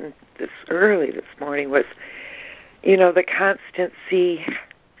lesson this morning was the constancy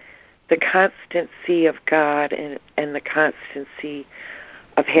of God and the constancy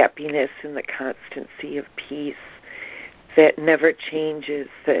of happiness and the constancy of peace that never changes,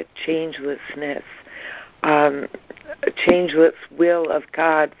 the changelessness, changeless will of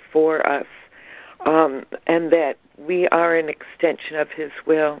God for us, and that we are an extension of His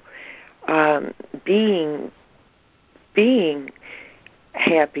will, being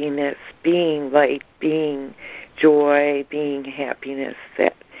happiness, being light, being joy, being happiness.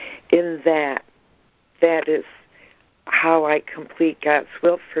 That is how I complete God's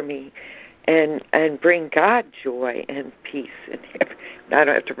will for me, and bring God joy and peace and happiness. I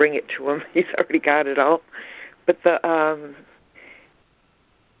don't have to bring it to Him; He's already got it all. But the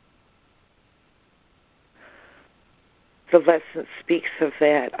lesson speaks of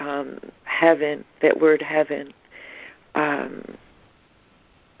that heaven, that word heaven,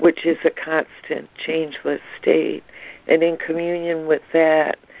 which is a constant, changeless state. And in communion with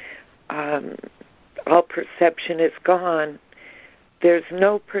that, all perception is gone. There's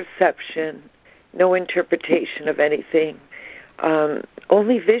no perception, no interpretation of anything.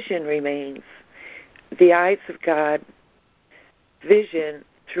 Only vision remains. The eyes of God, vision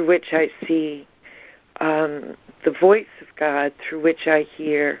through which I see, the voice of God through which I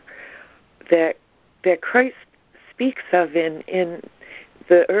hear, that Christ speaks of in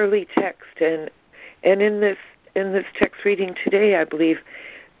the early text and in this text reading today. I believe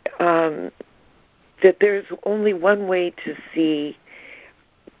that there's only one way to see,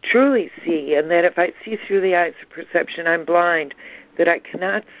 truly see, and that if I see through the eyes of perception, I'm blind, that I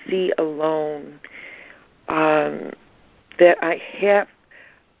cannot see alone, that I have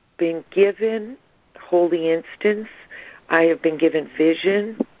been given holy instance, I have been given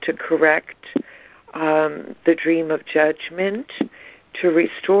vision to correct the dream of judgment, to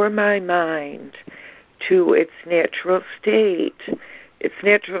restore my mind to its natural state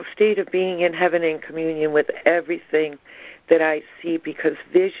of being in heaven in communion with everything that I see, because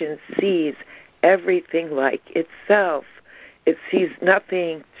vision sees everything like itself. It sees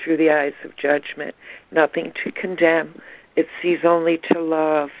nothing through the eyes of judgment, nothing to condemn. It sees only to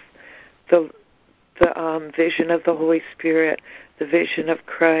love. The vision of the Holy Spirit, the vision of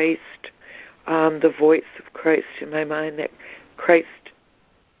Christ, the voice of Christ in my mind, that Christ,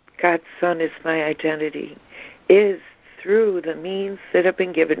 God's Son, is my identity, is through the means that have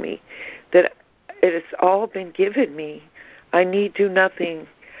been given me, that it has all been given me. I need do nothing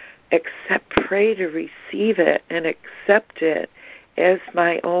except pray to receive it and accept it as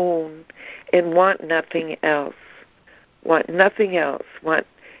my own, and want nothing else. Want nothing else. Want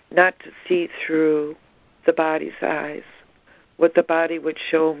not to see through the body's eyes what the body would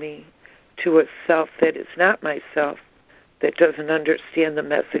show me, to a self that is not myself, that doesn't understand the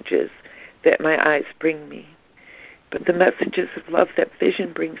messages that my eyes bring me. But the messages of love that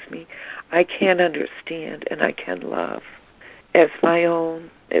vision brings me, I can understand and I can love as my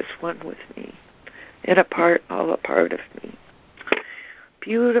own, as one with me, and all a part of me.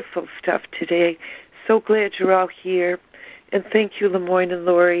 Beautiful stuff today. So glad you're all here. And thank you, Lemoyne and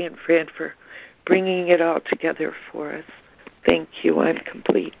Lori and Fran, for bringing it all together for us. Thank you. I'm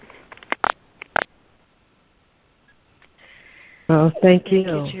complete. Well, thank you.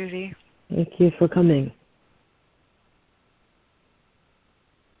 Thank you, Judy. Thank you for coming.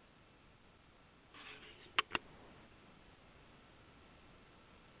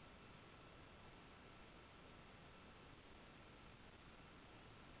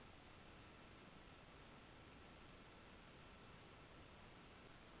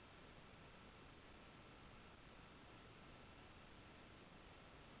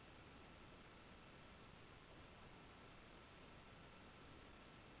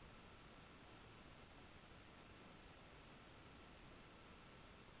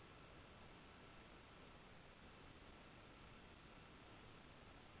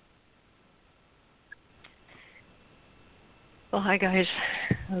 Well, hi guys.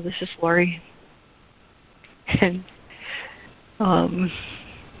 This is Lori. And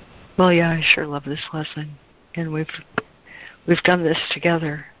well, yeah, I sure love this lesson. And we've done this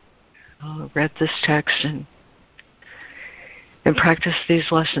together. Read this text and practiced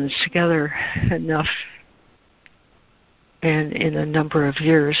these lessons together enough and in a number of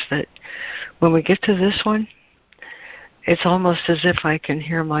years that when we get to this one, it's almost as if I can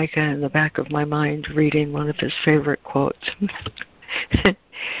hear Micah in the back of my mind reading one of his favorite quotes.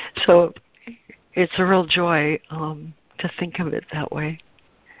 So it's a real joy to think of it that way.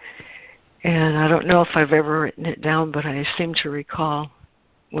 And I don't know if I've ever written it down, but I seem to recall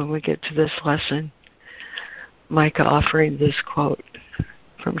when we get to this lesson, Micah offering this quote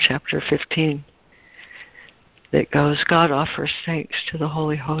from chapter 15. that goes, God offers thanks to the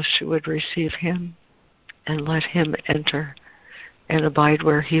holy host who would receive him and let him enter and abide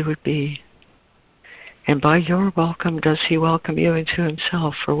where he would be. And by your welcome does he welcome you into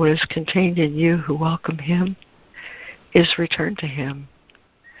himself, for what is contained in you who welcome him is returned to him.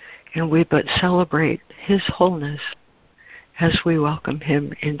 And we but celebrate his wholeness as we welcome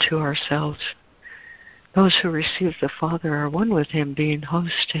him into ourselves. Those who receive the Father are one with him, being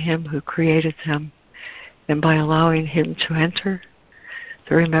hosts to him who created them. And by allowing him to enter,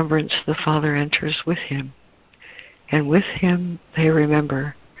 the remembrance of the Father enters with him. And with him they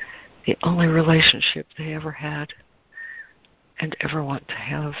remember the only relationship they ever had and ever want to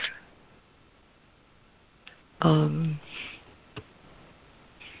have.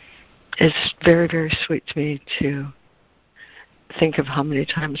 It's very, very sweet to me to think of how many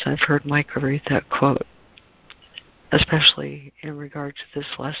times I've heard Micah read that quote, especially in regard to this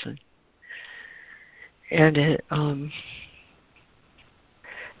lesson. And it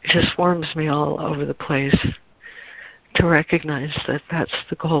just warms me all over the place to recognize that that's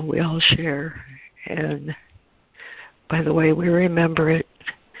the goal we all share. And by the way we remember it,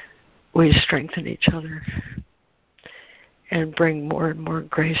 we strengthen each other and bring more and more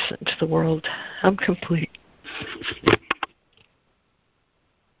grace into the world. I'm complete.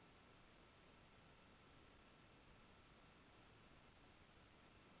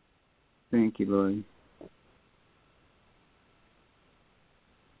 Thank you, Lori.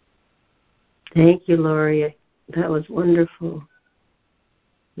 Thank you, Lori. That was wonderful.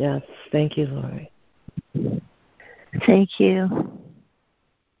 Yes, thank you, Lori. Thank you.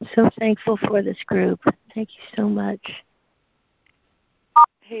 So thankful for this group. Thank you so much.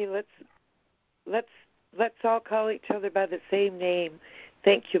 Hey, let's all call each other by the same name.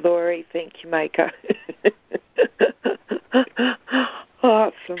 Thank you, Lori. Thank you, Micah.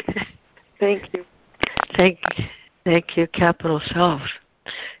 Awesome. Thank you. Thank you, capital self.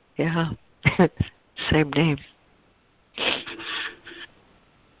 Yeah, same name.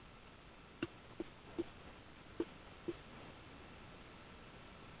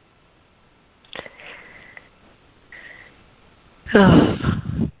 Oh,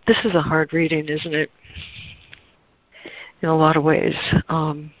 this is a hard reading, isn't it? In a lot of ways.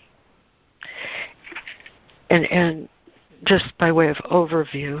 And just by way of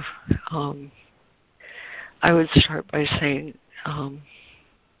overview, I would start by saying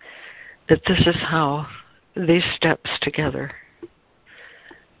that this is how these steps together.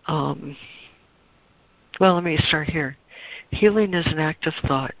 Well, let me start here. Healing is an act of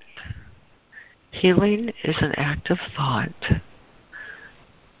thought. Healing is an act of thought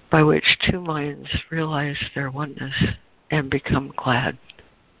by which two minds realize their oneness and become glad.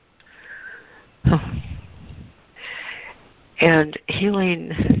 And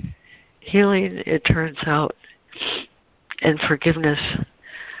healing, it turns out, and forgiveness,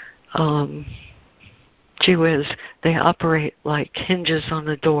 gee whiz, they operate like hinges on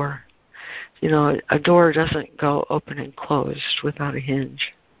a door. You know, a door doesn't go open and closed without a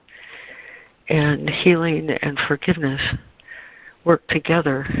hinge. And healing and forgiveness work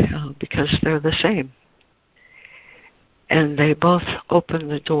together because they're the same. And they both open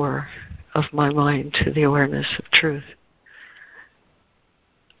the door of my mind to the awareness of truth,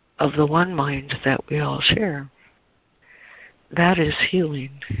 of the one mind that we all share. That is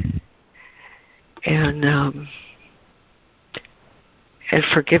healing. And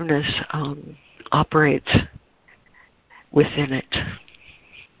forgiveness operates within it.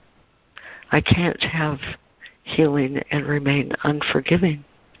 I can't have healing and remain unforgiving,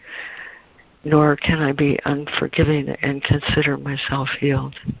 nor can I be unforgiving and consider myself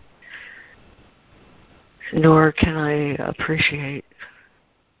healed, nor can I appreciate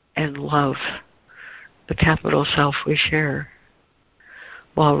and love the capital self we share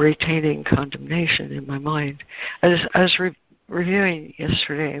while retaining condemnation in my mind. I was reviewing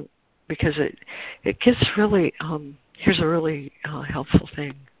yesterday because it gets really, here's a really helpful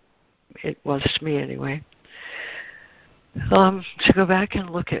thing. It was to me anyway. To go back and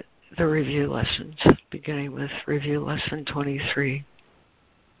look at the review lessons, beginning with review lesson 23.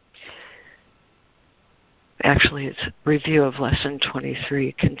 Actually, it's review of lesson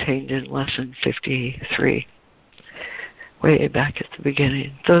 23 contained in lesson 53, way back at the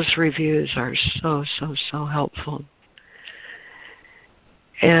beginning. Those reviews are so helpful.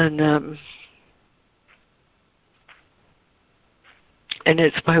 And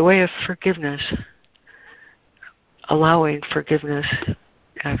it's by way of forgiveness, allowing forgiveness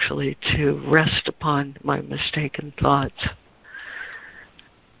actually to rest upon my mistaken thoughts.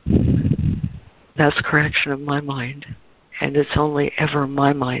 That's correction of my mind, and it's only ever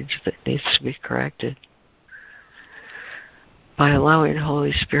my mind that needs to be corrected. by allowing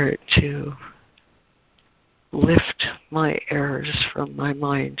Holy Spirit to lift my errors from my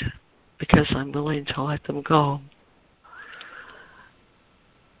mind because I'm willing to let them go,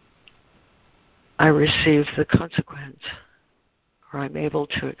 I receive the consequence, or I'm able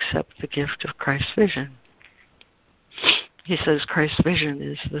to accept the gift of Christ's vision. He says Christ's vision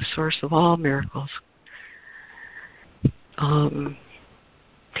is the source of all miracles. And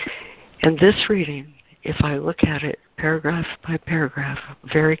this reading, if I look at it paragraph by paragraph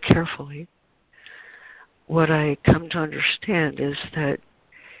very carefully, what I come to understand is that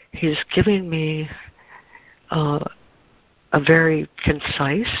he's giving me a very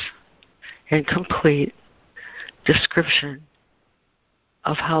concise and complete description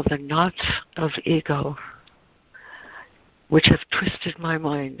of how the knots of ego, which have twisted my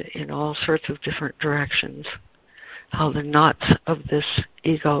mind in all sorts of different directions, how the knots of this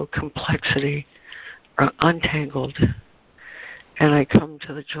ego complexity are untangled, and I come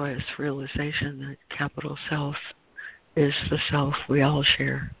to the joyous realization that capital Self is the self we all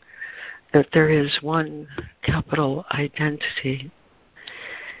share, that there is one capital identity.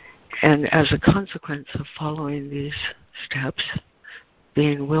 And as a consequence of following these steps,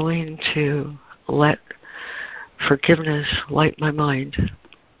 being willing to let forgiveness light my mind,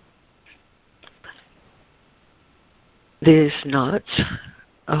 these knots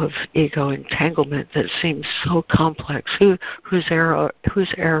of ego entanglement that seem so complex, whose error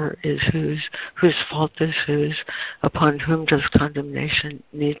is whose fault is whose, upon whom does condemnation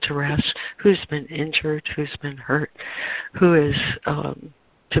need to rest, who's been injured, who's been hurt, who is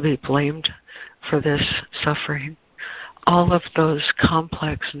to be blamed for this suffering. All of those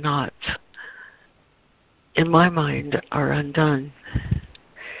complex knots in my mind are undone.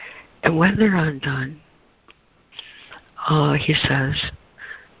 And when they're undone, he says,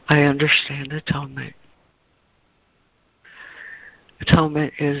 I understand atonement.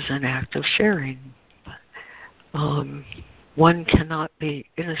 Atonement is an act of sharing. One cannot be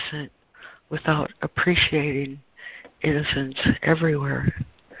innocent without appreciating innocence everywhere.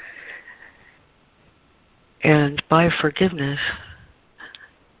 And by forgiveness,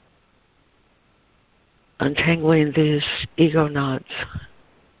 untangling these ego knots,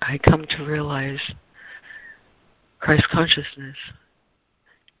 I come to realize Christ consciousness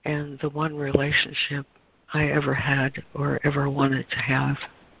and the one relationship I ever had or ever wanted to have.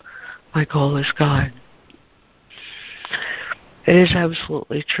 My goal is God. It is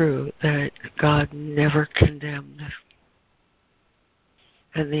absolutely true that God never condemned,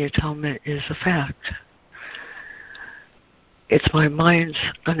 and the atonement is a fact. It's my mind's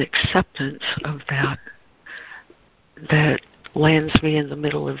unacceptance of that lands me in the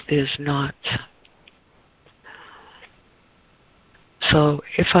middle of these knots. So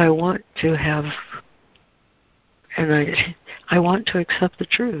if I want to have, and I want to accept the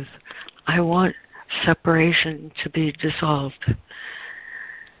truth, I want separation to be dissolved.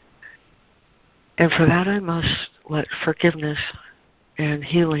 And for that I must let forgiveness and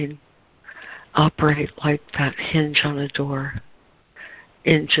healing operate like that hinge on a door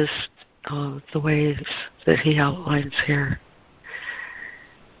in just the ways that he outlines here.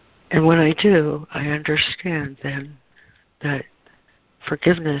 And when I do, I understand then that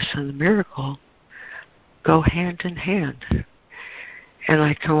forgiveness and the miracle go hand in hand. And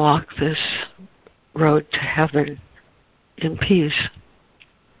I can walk this road to heaven in peace.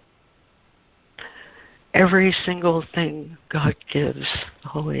 Every single thing God gives, the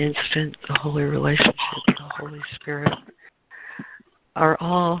holy instant, the holy relationship, the Holy Spirit, are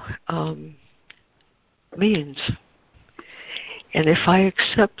all means. And if I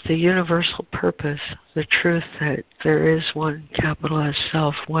accept the universal purpose, the truth that there is one capital S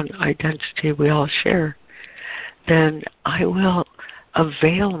self, one identity we all share, then I will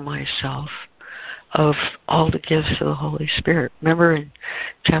avail myself of all the gifts of the Holy Spirit. Remember in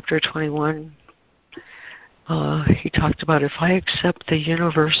chapter 21, he talked about if I accept the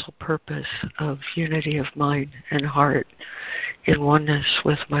universal purpose of unity of mind and heart in oneness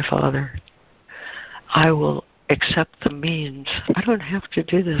with my Father, I will accept the means. I don't have to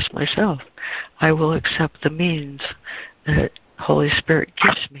do this myself. I will accept the means that Holy Spirit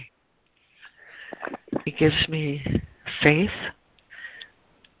gives me. He gives me faith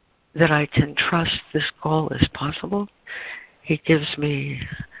that I can trust this goal is possible. He gives me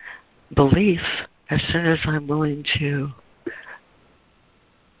belief as soon as I'm willing to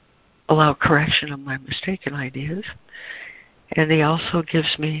allow correction of my mistaken ideas. And he also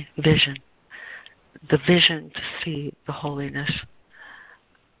gives me vision. The vision to see the holiness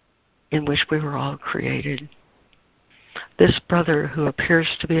in which we were all created. This brother who appears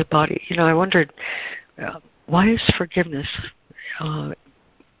to be a body, I wondered, why is forgiveness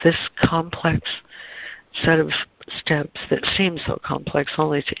this complex set of steps that seem so complex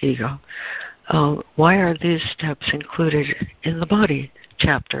only to ego, why are these steps included in the body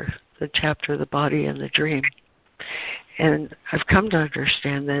chapter, the chapter of the body and the dream? And I've come to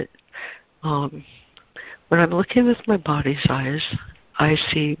understand that when I'm looking with my body's eyes, I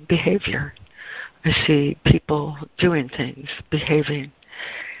see behavior. I see people doing things, behaving.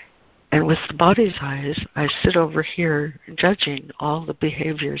 And with the body's eyes, I sit over here judging all the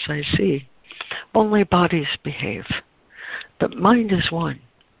behaviors I see. Only bodies behave, but mind is one.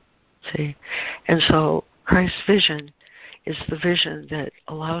 See? And so Christ's vision is the vision that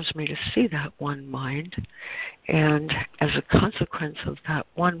allows me to see that one mind, and as a consequence of that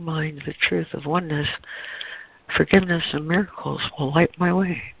one mind, the truth of oneness, forgiveness and miracles will light my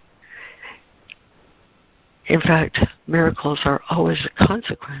way. In fact, miracles are always a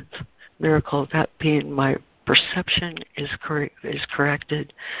consequence. Miracle, that being my perception is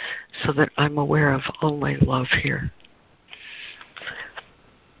corrected so that I'm aware of only love here.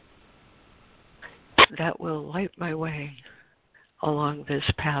 That will light my way along this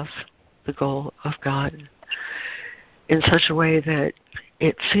path, the goal of God, in such a way that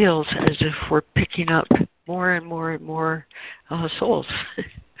it feels as if we're picking up more and more and more souls.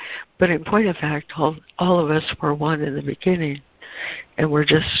 But in point of fact, all of us were one in the beginning, and we're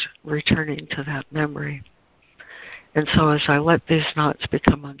just returning to that memory. And so as I let these knots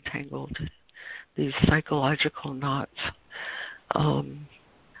become untangled, these psychological knots,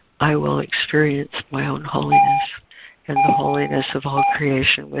 I will experience my own holiness and the holiness of all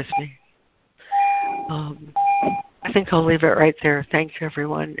creation with me. I think I'll leave it right there. Thank you,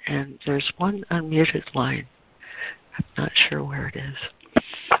 everyone. And there's one unmuted line. I'm not sure where it is.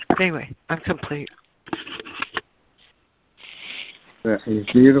 But anyway, I'm complete. That is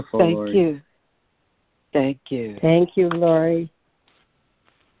beautiful, Thank Lori. you. Thank you. Thank you, Lori.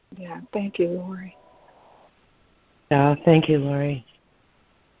 Yeah, thank you, Lori. Oh, thank you, Lori.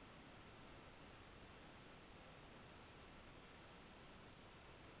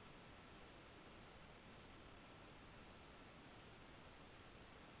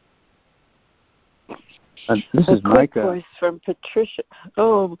 This is quick Micah. voice from Patricia.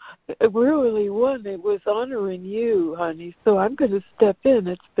 Oh, really one. It was honoring you, honey. So I'm going to step in.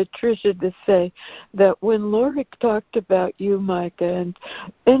 It's Patricia to say that when Lori talked about you, Micah, and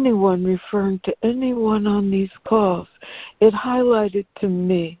anyone referring to anyone on these calls, it highlighted to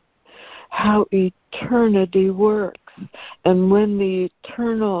me how eternity works. And when the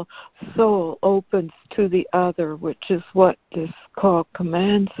eternal soul opens to the other, which is what this call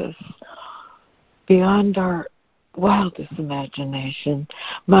commands us, beyond our wildest imagination.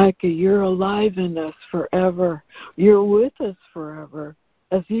 Micah, you're alive in us forever. You're with us forever,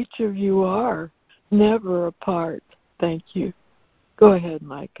 as each of you are, never apart. Thank you. Go ahead,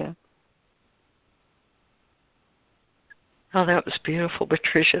 Micah. Oh, that was beautiful,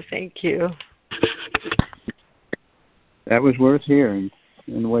 Patricia. Thank you. That was worth hearing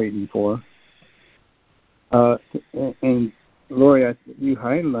and waiting for. And Lori, you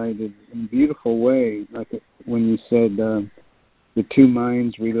highlighted in a beautiful way, like when you said the two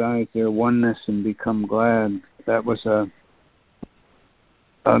minds realize their oneness and become glad. That was that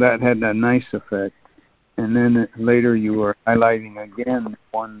had that nice effect. And then later you were highlighting again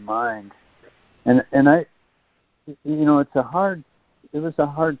one mind, and it was a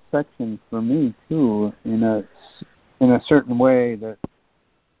hard section for me too, in a certain way, that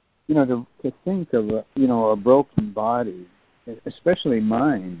to think of a broken body, especially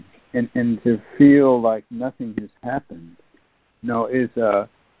mine, and to feel like nothing has happened, it's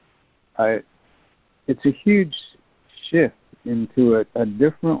a huge shift into a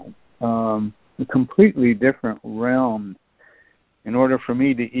different, a completely different realm in order for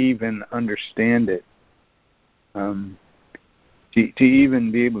me to even understand it, to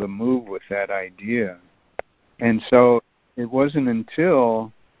even be able to move with that idea. And so it wasn't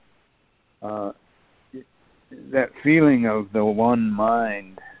until that feeling of the one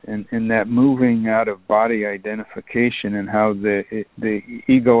mind and that moving out of body identification and how the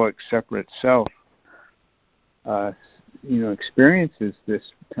egoic separate self experiences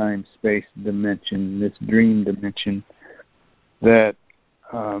this time-space dimension, this dream dimension, that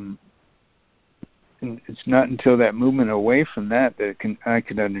it's not until that movement away from that I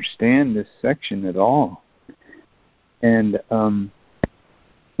could understand this section at all. And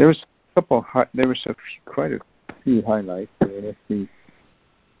there was quite a few highlights there. Let's see.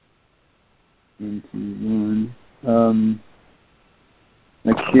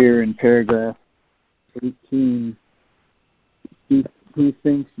 Like here in paragraph 18, who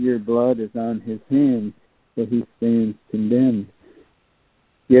thinks your blood is on his hands? for he stands condemned.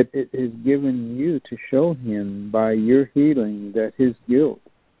 Yet it is given you to show him by your healing that his guilt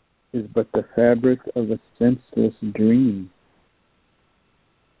is but the fabric of a senseless dream.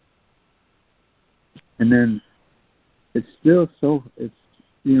 And then it's still so, it's,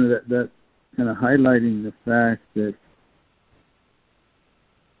 that kind of highlighting the fact that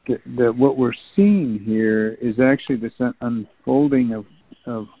what we're seeing here is actually this unfolding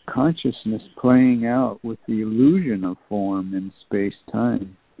of consciousness playing out with the illusion of form in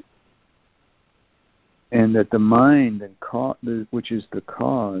space-time. And that the mind, which is the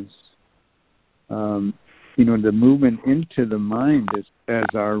cause, the movement into the mind as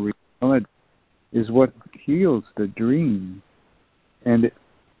our reality is what heals the dream. And it's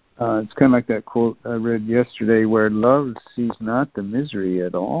kind of like that quote I read yesterday, where love sees not the misery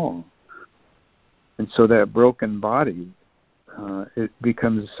at all. And so that broken body, it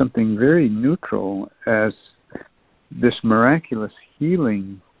becomes something very neutral as this miraculous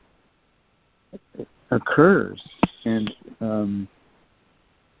healing occurs. And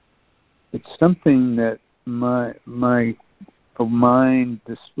it's something that my mind,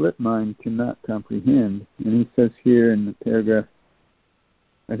 the split mind, cannot comprehend. And he says here in the paragraph,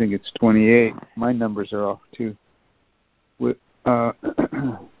 I think it's 28. My numbers are off too.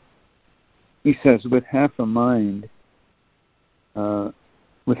 He says, with half a mind,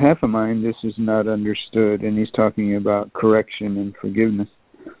 this is not understood. And he's talking about correction and forgiveness.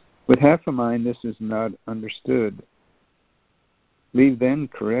 With half a mind, this is not understood. Leave then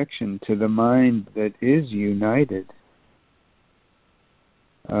correction to the mind that is united.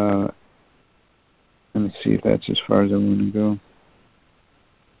 Let me see if that's as far as I want to go.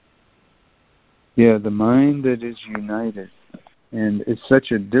 Yeah, the mind that is united. And it's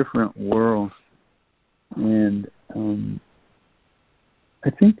such a different world. And I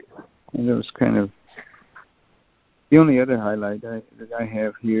think that was kind of the only other highlight that I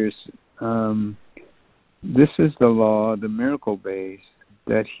have here is this is the law, the miracle base,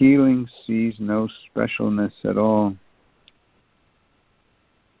 that healing sees no specialness at all.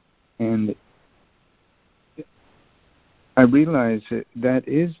 And I realize that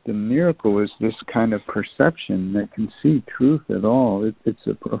is the miracle, is this kind of perception that can see truth at all. It's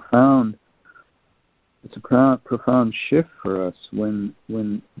a profound shift for us when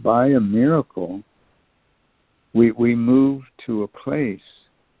by a miracle we move to a place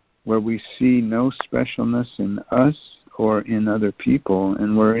where we see no specialness in us or in other people,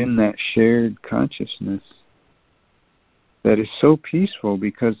 and we're in that shared consciousness that is so peaceful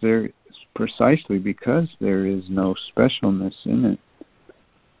precisely because there is no specialness in it.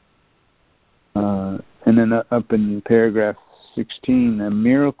 And then up in paragraph 16, a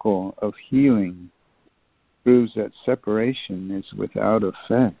miracle of healing proves that separation is without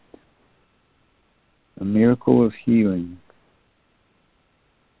effect. A miracle of healing.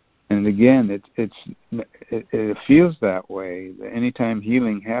 And again, it feels that way. Anytime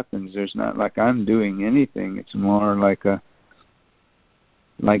healing happens, there's not like I'm doing anything. It's more like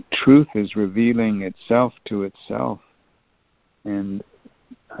truth is revealing itself to itself. And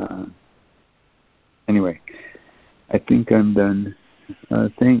anyway, I think I'm done.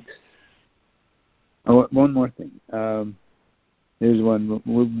 Thanks. Oh, one more thing. There's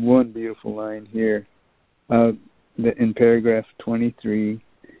one beautiful line here. In paragraph 23,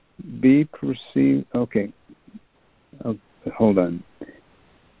 be perceived. Okay. Hold on.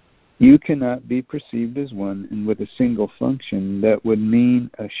 You cannot be perceived as one and with a single function that would mean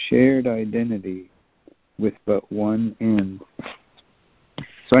a shared identity with but one end.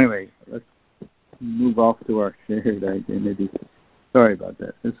 So anyway, let's move off to our shared identity. Sorry about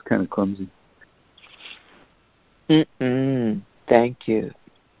that. It's kind of clumsy. Thank you.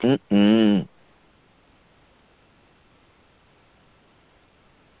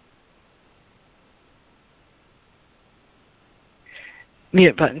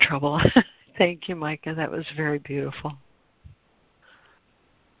 Mute button trouble. Thank you, Micah. That was very beautiful.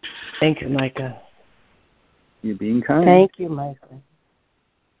 Thank you, Micah. You're being kind. Thank you, Micah.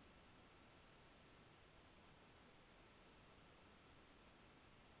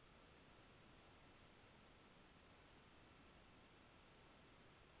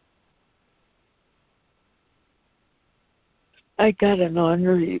 I got an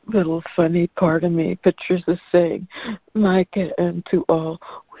ornery little funny part of me. Patricia's saying, Micah, and to all,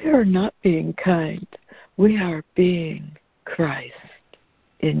 we are not being kind. We are being Christ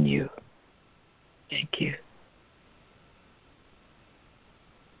in you. Thank you.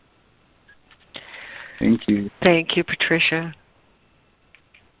 Thank you. Thank you, Patricia.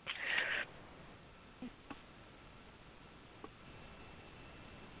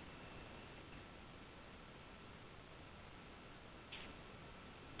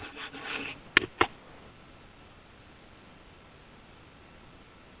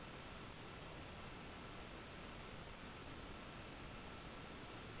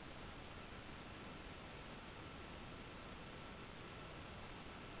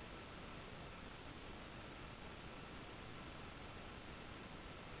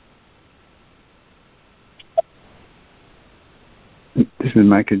 This is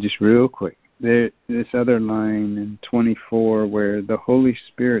Micah, just real quick. This other line in 24 where the Holy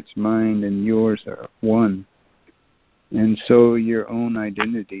Spirit's mind and yours are one, and so your own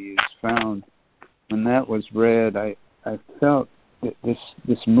identity is found. When that was read, I felt that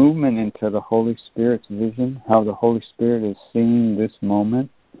this movement into the Holy Spirit's vision, how the Holy Spirit is seeing this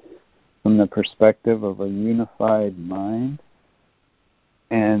moment from the perspective of a unified mind,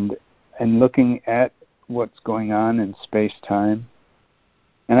 and looking at what's going on in space-time.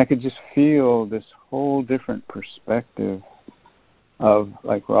 And I could just feel this whole different perspective of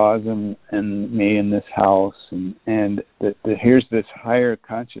like Roz and me in this house, and that here's this higher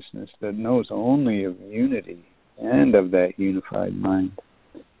consciousness that knows only of unity and of that unified mind.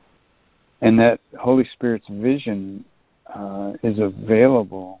 And that Holy Spirit's vision is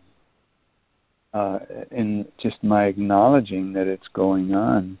available in just my acknowledging that it's going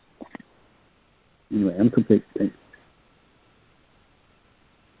on. Anyway, I'm complete. Thanks.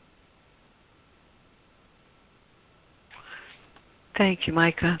 Thank you,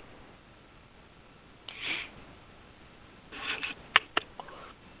 Micah.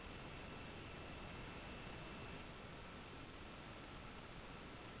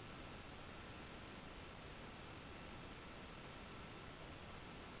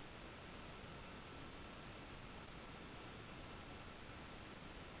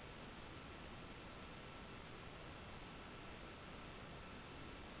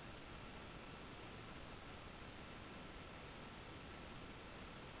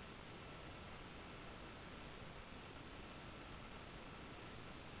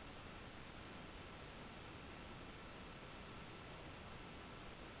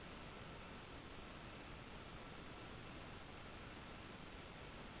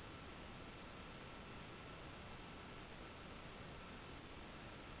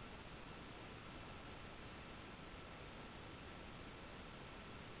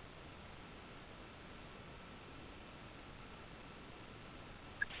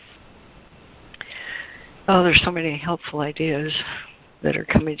 Oh, there's so many helpful ideas that are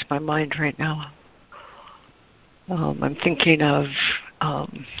coming to my mind right now. I'm thinking of,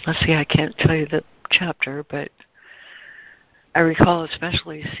 let's see, I can't tell you the chapter, but I recall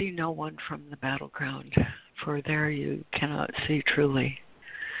especially, see no one from the battleground, for there you cannot see truly.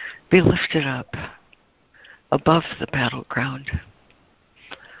 Be lifted up above the battleground.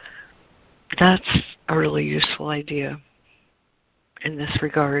 That's a really useful idea in this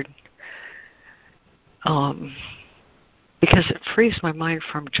regard, because it frees my mind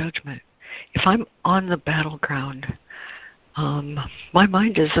from judgment. If I'm on the battleground, my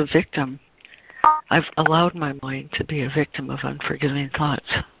mind is a victim. I've allowed my mind to be a victim of unforgiving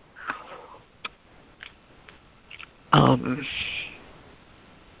thoughts. And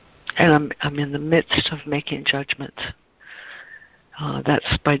I'm in the midst of making judgments.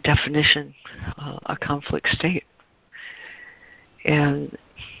 That's by definition a conflict state. And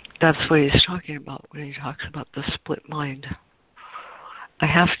that's what he's talking about when he talks about the split mind. I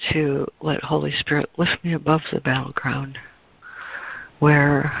have to let Holy Spirit lift me above the battleground,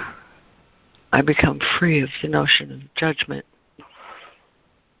 where I become free of the notion of judgment.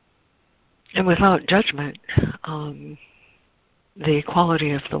 And without judgment, the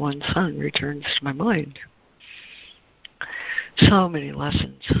equality of the one Son returns to my mind. So many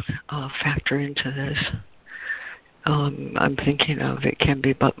lessons factor into this. I'm thinking of it can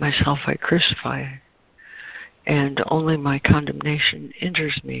be but myself I crucify, and only my condemnation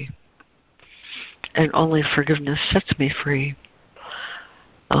injures me, and only forgiveness sets me free.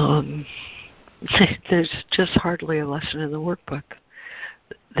 There's just hardly a lesson in the workbook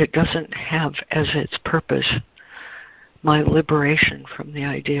that doesn't have as its purpose my liberation from the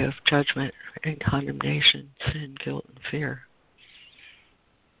idea of judgment and condemnation, sin, guilt, and fear.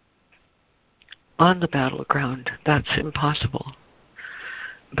 On the battleground, that's impossible.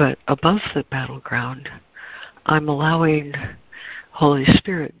 But above the battleground, I'm allowing Holy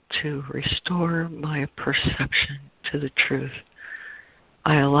Spirit to restore my perception to the truth.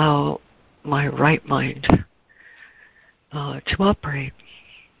 I allow my right mind to operate.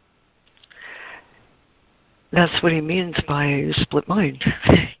 That's what he means by split mind.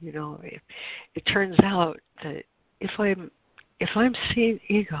 It turns out that if I'm seeing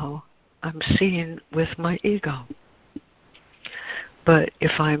ego, I'm seeing with my ego. But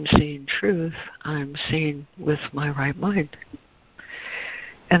if I'm seeing truth, I'm seeing with my right mind.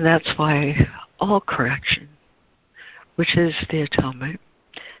 And that's why all correction, which is the atonement,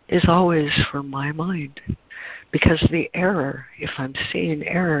 is always for my mind. Because the error, if I'm seeing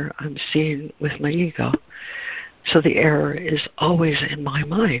error, I'm seeing with my ego. So the error is always in my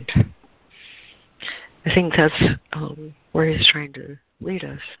mind. I think that's where he's trying to lead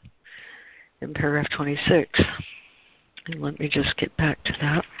us in paragraph 26. And let me just get back to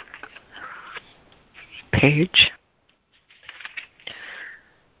that page.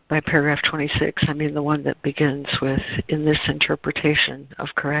 By paragraph 26, I mean the one that begins with, in this interpretation of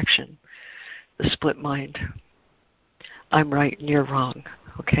correction, the split mind. I'm right and you're wrong,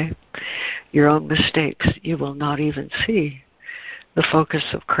 okay? Your own mistakes you will not even see. The focus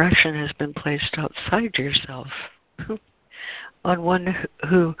of correction has been placed outside yourself on one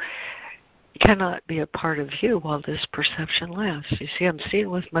who cannot be a part of you while this perception lasts. You see, I'm seeing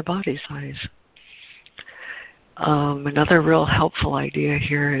with my body's eyes. Another real helpful idea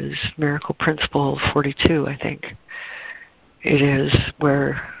here is Miracle Principle 42, I think. It is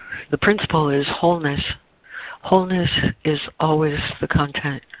where the principle is wholeness. Wholeness is always the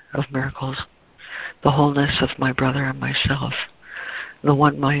content of miracles. The wholeness of my brother and myself. The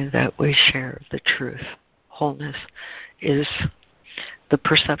one mind that we share, the truth. Wholeness is the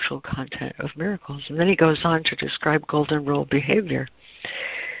perceptual content of miracles. And then he goes on to describe golden rule behavior.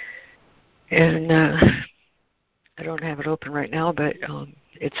 And I don't have it open right now, but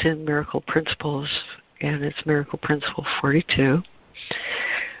it's in Miracle Principles, and it's Miracle Principle 42.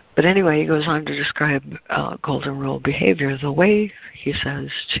 But anyway, he goes on to describe golden rule behavior. The way, he says,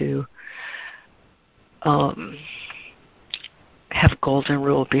 to have golden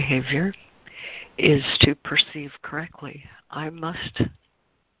rule behavior is to perceive correctly. I must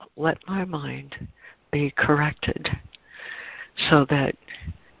let my mind be corrected so that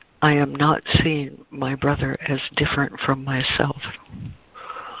I am not seeing my brother as different from myself.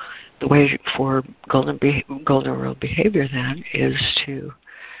 The way for golden rule behavior then is to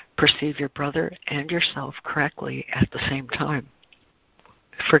perceive your brother and yourself correctly at the same time.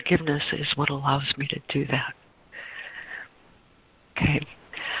 Forgiveness is what allows me to do that. Okay.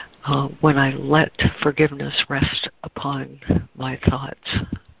 When I let forgiveness rest upon my thoughts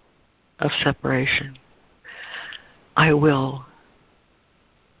of separation, I will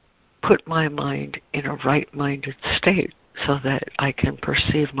put my mind in a right-minded state so that I can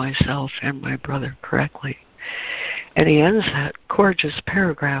perceive myself and my brother correctly. And he ends that gorgeous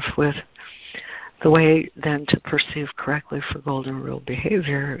paragraph with, the way then to perceive correctly for golden rule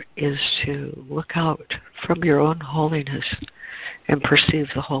behavior is to look out from your own holiness and perceive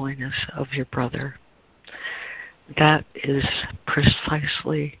the holiness of your brother. That is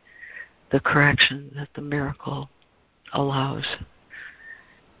precisely the correction that the miracle allows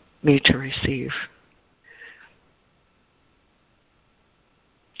me to receive.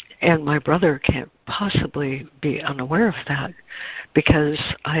 And my brother can't possibly be unaware of that because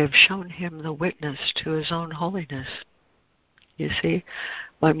I have shown him the witness to his own holiness. You see,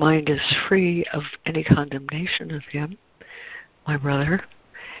 my mind is free of any condemnation of him, my brother,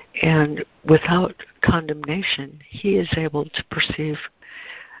 and without condemnation, he is able to perceive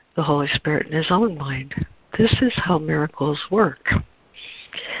the Holy Spirit in his own mind. This is how miracles work.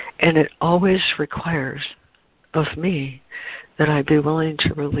 And it always requires of me that I be willing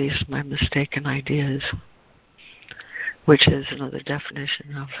to release my mistaken ideas, which is another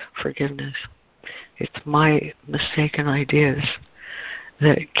definition of forgiveness. It's my mistaken ideas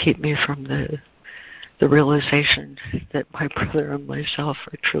that keep me from the realization that my brother and myself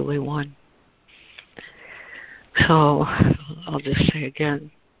are truly one. So I'll just say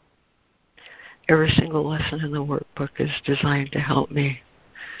again, every single lesson in the workbook is designed to help me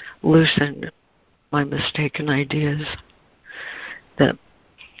loosen my mistaken ideas that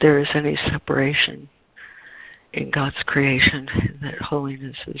there is any separation in God's creation, and that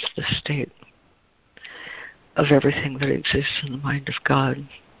holiness is the state of everything that exists in the mind of God.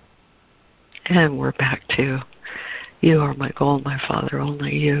 And we're back to, you are my goal, my Father,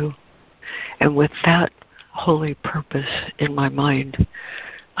 only you. And with that holy purpose in my mind,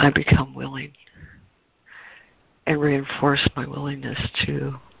 I become willing and reinforce my willingness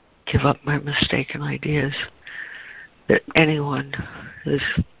to give up my mistaken ideas that anyone, this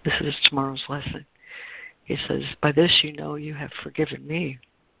is tomorrow's lesson. He says, by this you know you have forgiven me.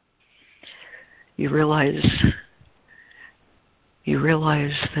 You realize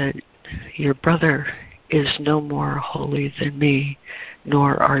that your brother is no more holy than me,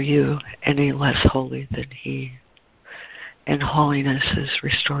 nor are you any less holy than he. And holiness is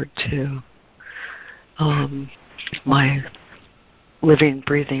restored to my living,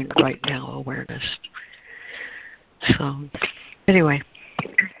 breathing, right now awareness. So, anyway,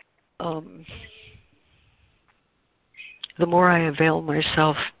 the more I avail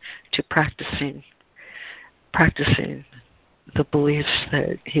myself to practicing the beliefs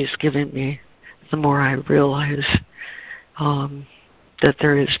that He's given me, the more I realize that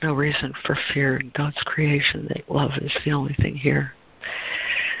there is no reason for fear in God's creation, that love is the only thing here.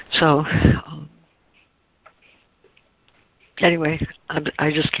 So, anyway,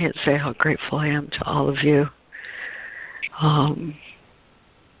 I just can't say how grateful I am to all of you.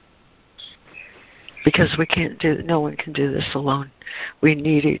 Because no one can do this alone. We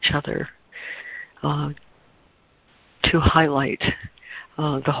need each other to highlight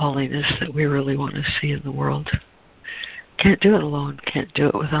the holiness that we really want to see in the world. Can't do it alone. Can't do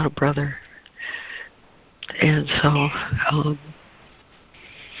it without a brother. And so,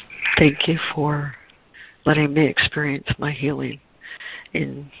 thank you for letting me experience my healing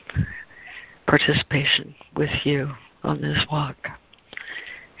in participation with you on this walk.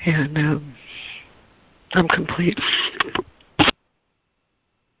 And I'm complete.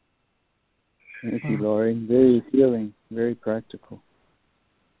 Thank you, Laurie. Very healing, very practical.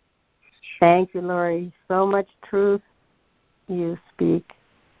 Thank you, Laurie. So much truth you speak.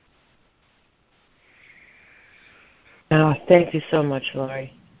 Oh, thank you so much,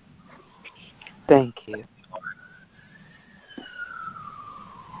 Laurie. Thank you.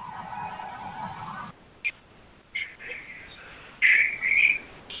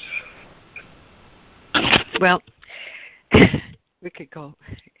 Well, we could go,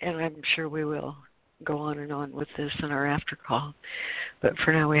 and I'm sure we will go on and on with this in our after call. But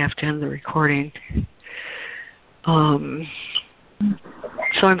for now, we have to end the recording. So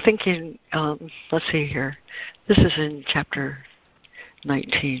I'm thinking, let's see here. This is in chapter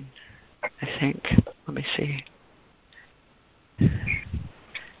 19, I think. Let me see.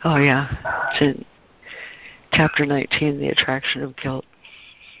 Oh, yeah. It's in chapter 19, The Attraction of Guilt.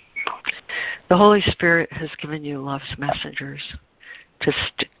 The Holy Spirit has given you love's messengers to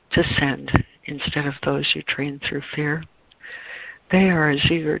send instead of those you train through fear. They are as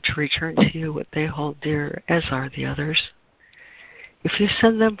eager to return to you what they hold dear as are the others. If you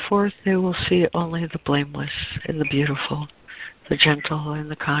send them forth, they will see only the blameless and the beautiful, the gentle and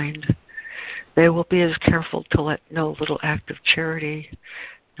the kind. They will be as careful to let no little act of charity,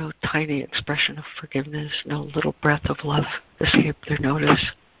 no tiny expression of forgiveness, no little breath of love escape their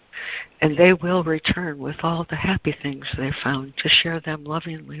notice. And they will return with all the happy things they found to share them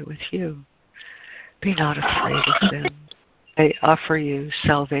lovingly with you. Be not afraid of them. They offer you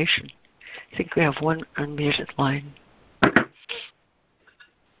salvation. I think we have one unmuted line.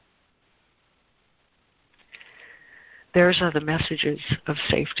 Theirs are the messages of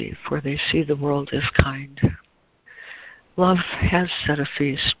safety, for they see the world as kind. Love has set a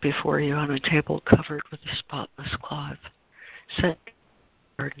feast before you on a table covered with a spotless cloth, set in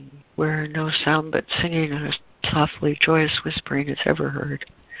a garden where no sound but singing and a softly joyous whispering is ever heard.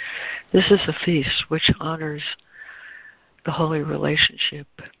 This is a feast which honors the holy relationship,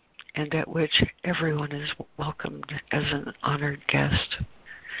 and at which everyone is welcomed as an honored guest.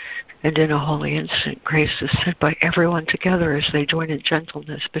 And in a holy instant, grace is sent by everyone together as they join in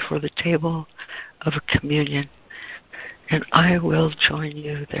gentleness before the table of a communion. And I will join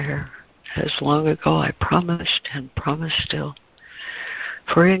you there, as long ago I promised and promise still.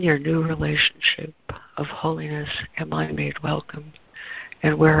 For in your new relationship of holiness am I made welcome,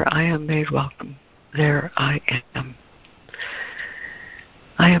 and where I am made welcome, there I am.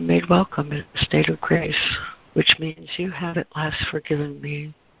 I am made welcome in a state of grace, which means you have at last forgiven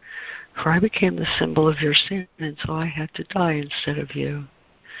me. For I became the symbol of your sin, and so I had to die instead of you.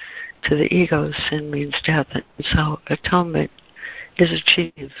 To the ego, sin means death, and so atonement is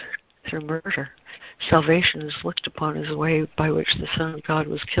achieved through murder. Salvation is looked upon as a way by which the Son of God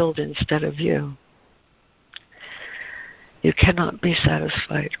was killed instead of you. You cannot be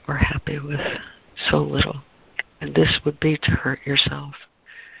satisfied or happy with so little, and this would be to hurt yourself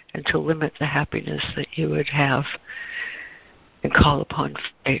and to limit the happiness that you would have and call upon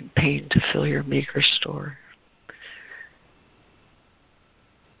pain to fill your meager store.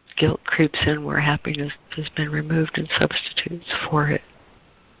 Guilt creeps in where happiness has been removed and substitutes for it.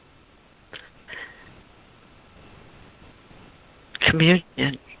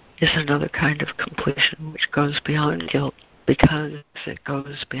 Communion is another kind of completion which goes beyond guilt because it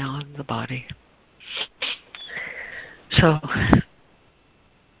goes beyond the body. So,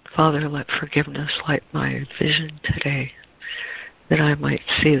 Father, let forgiveness light my vision today, that I might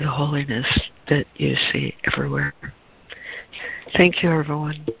see the holiness that you see everywhere. Thank you,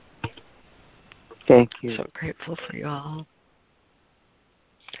 everyone. Thank you. So grateful for you all.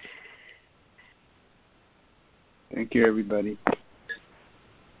 Thank you, everybody.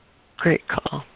 Great call.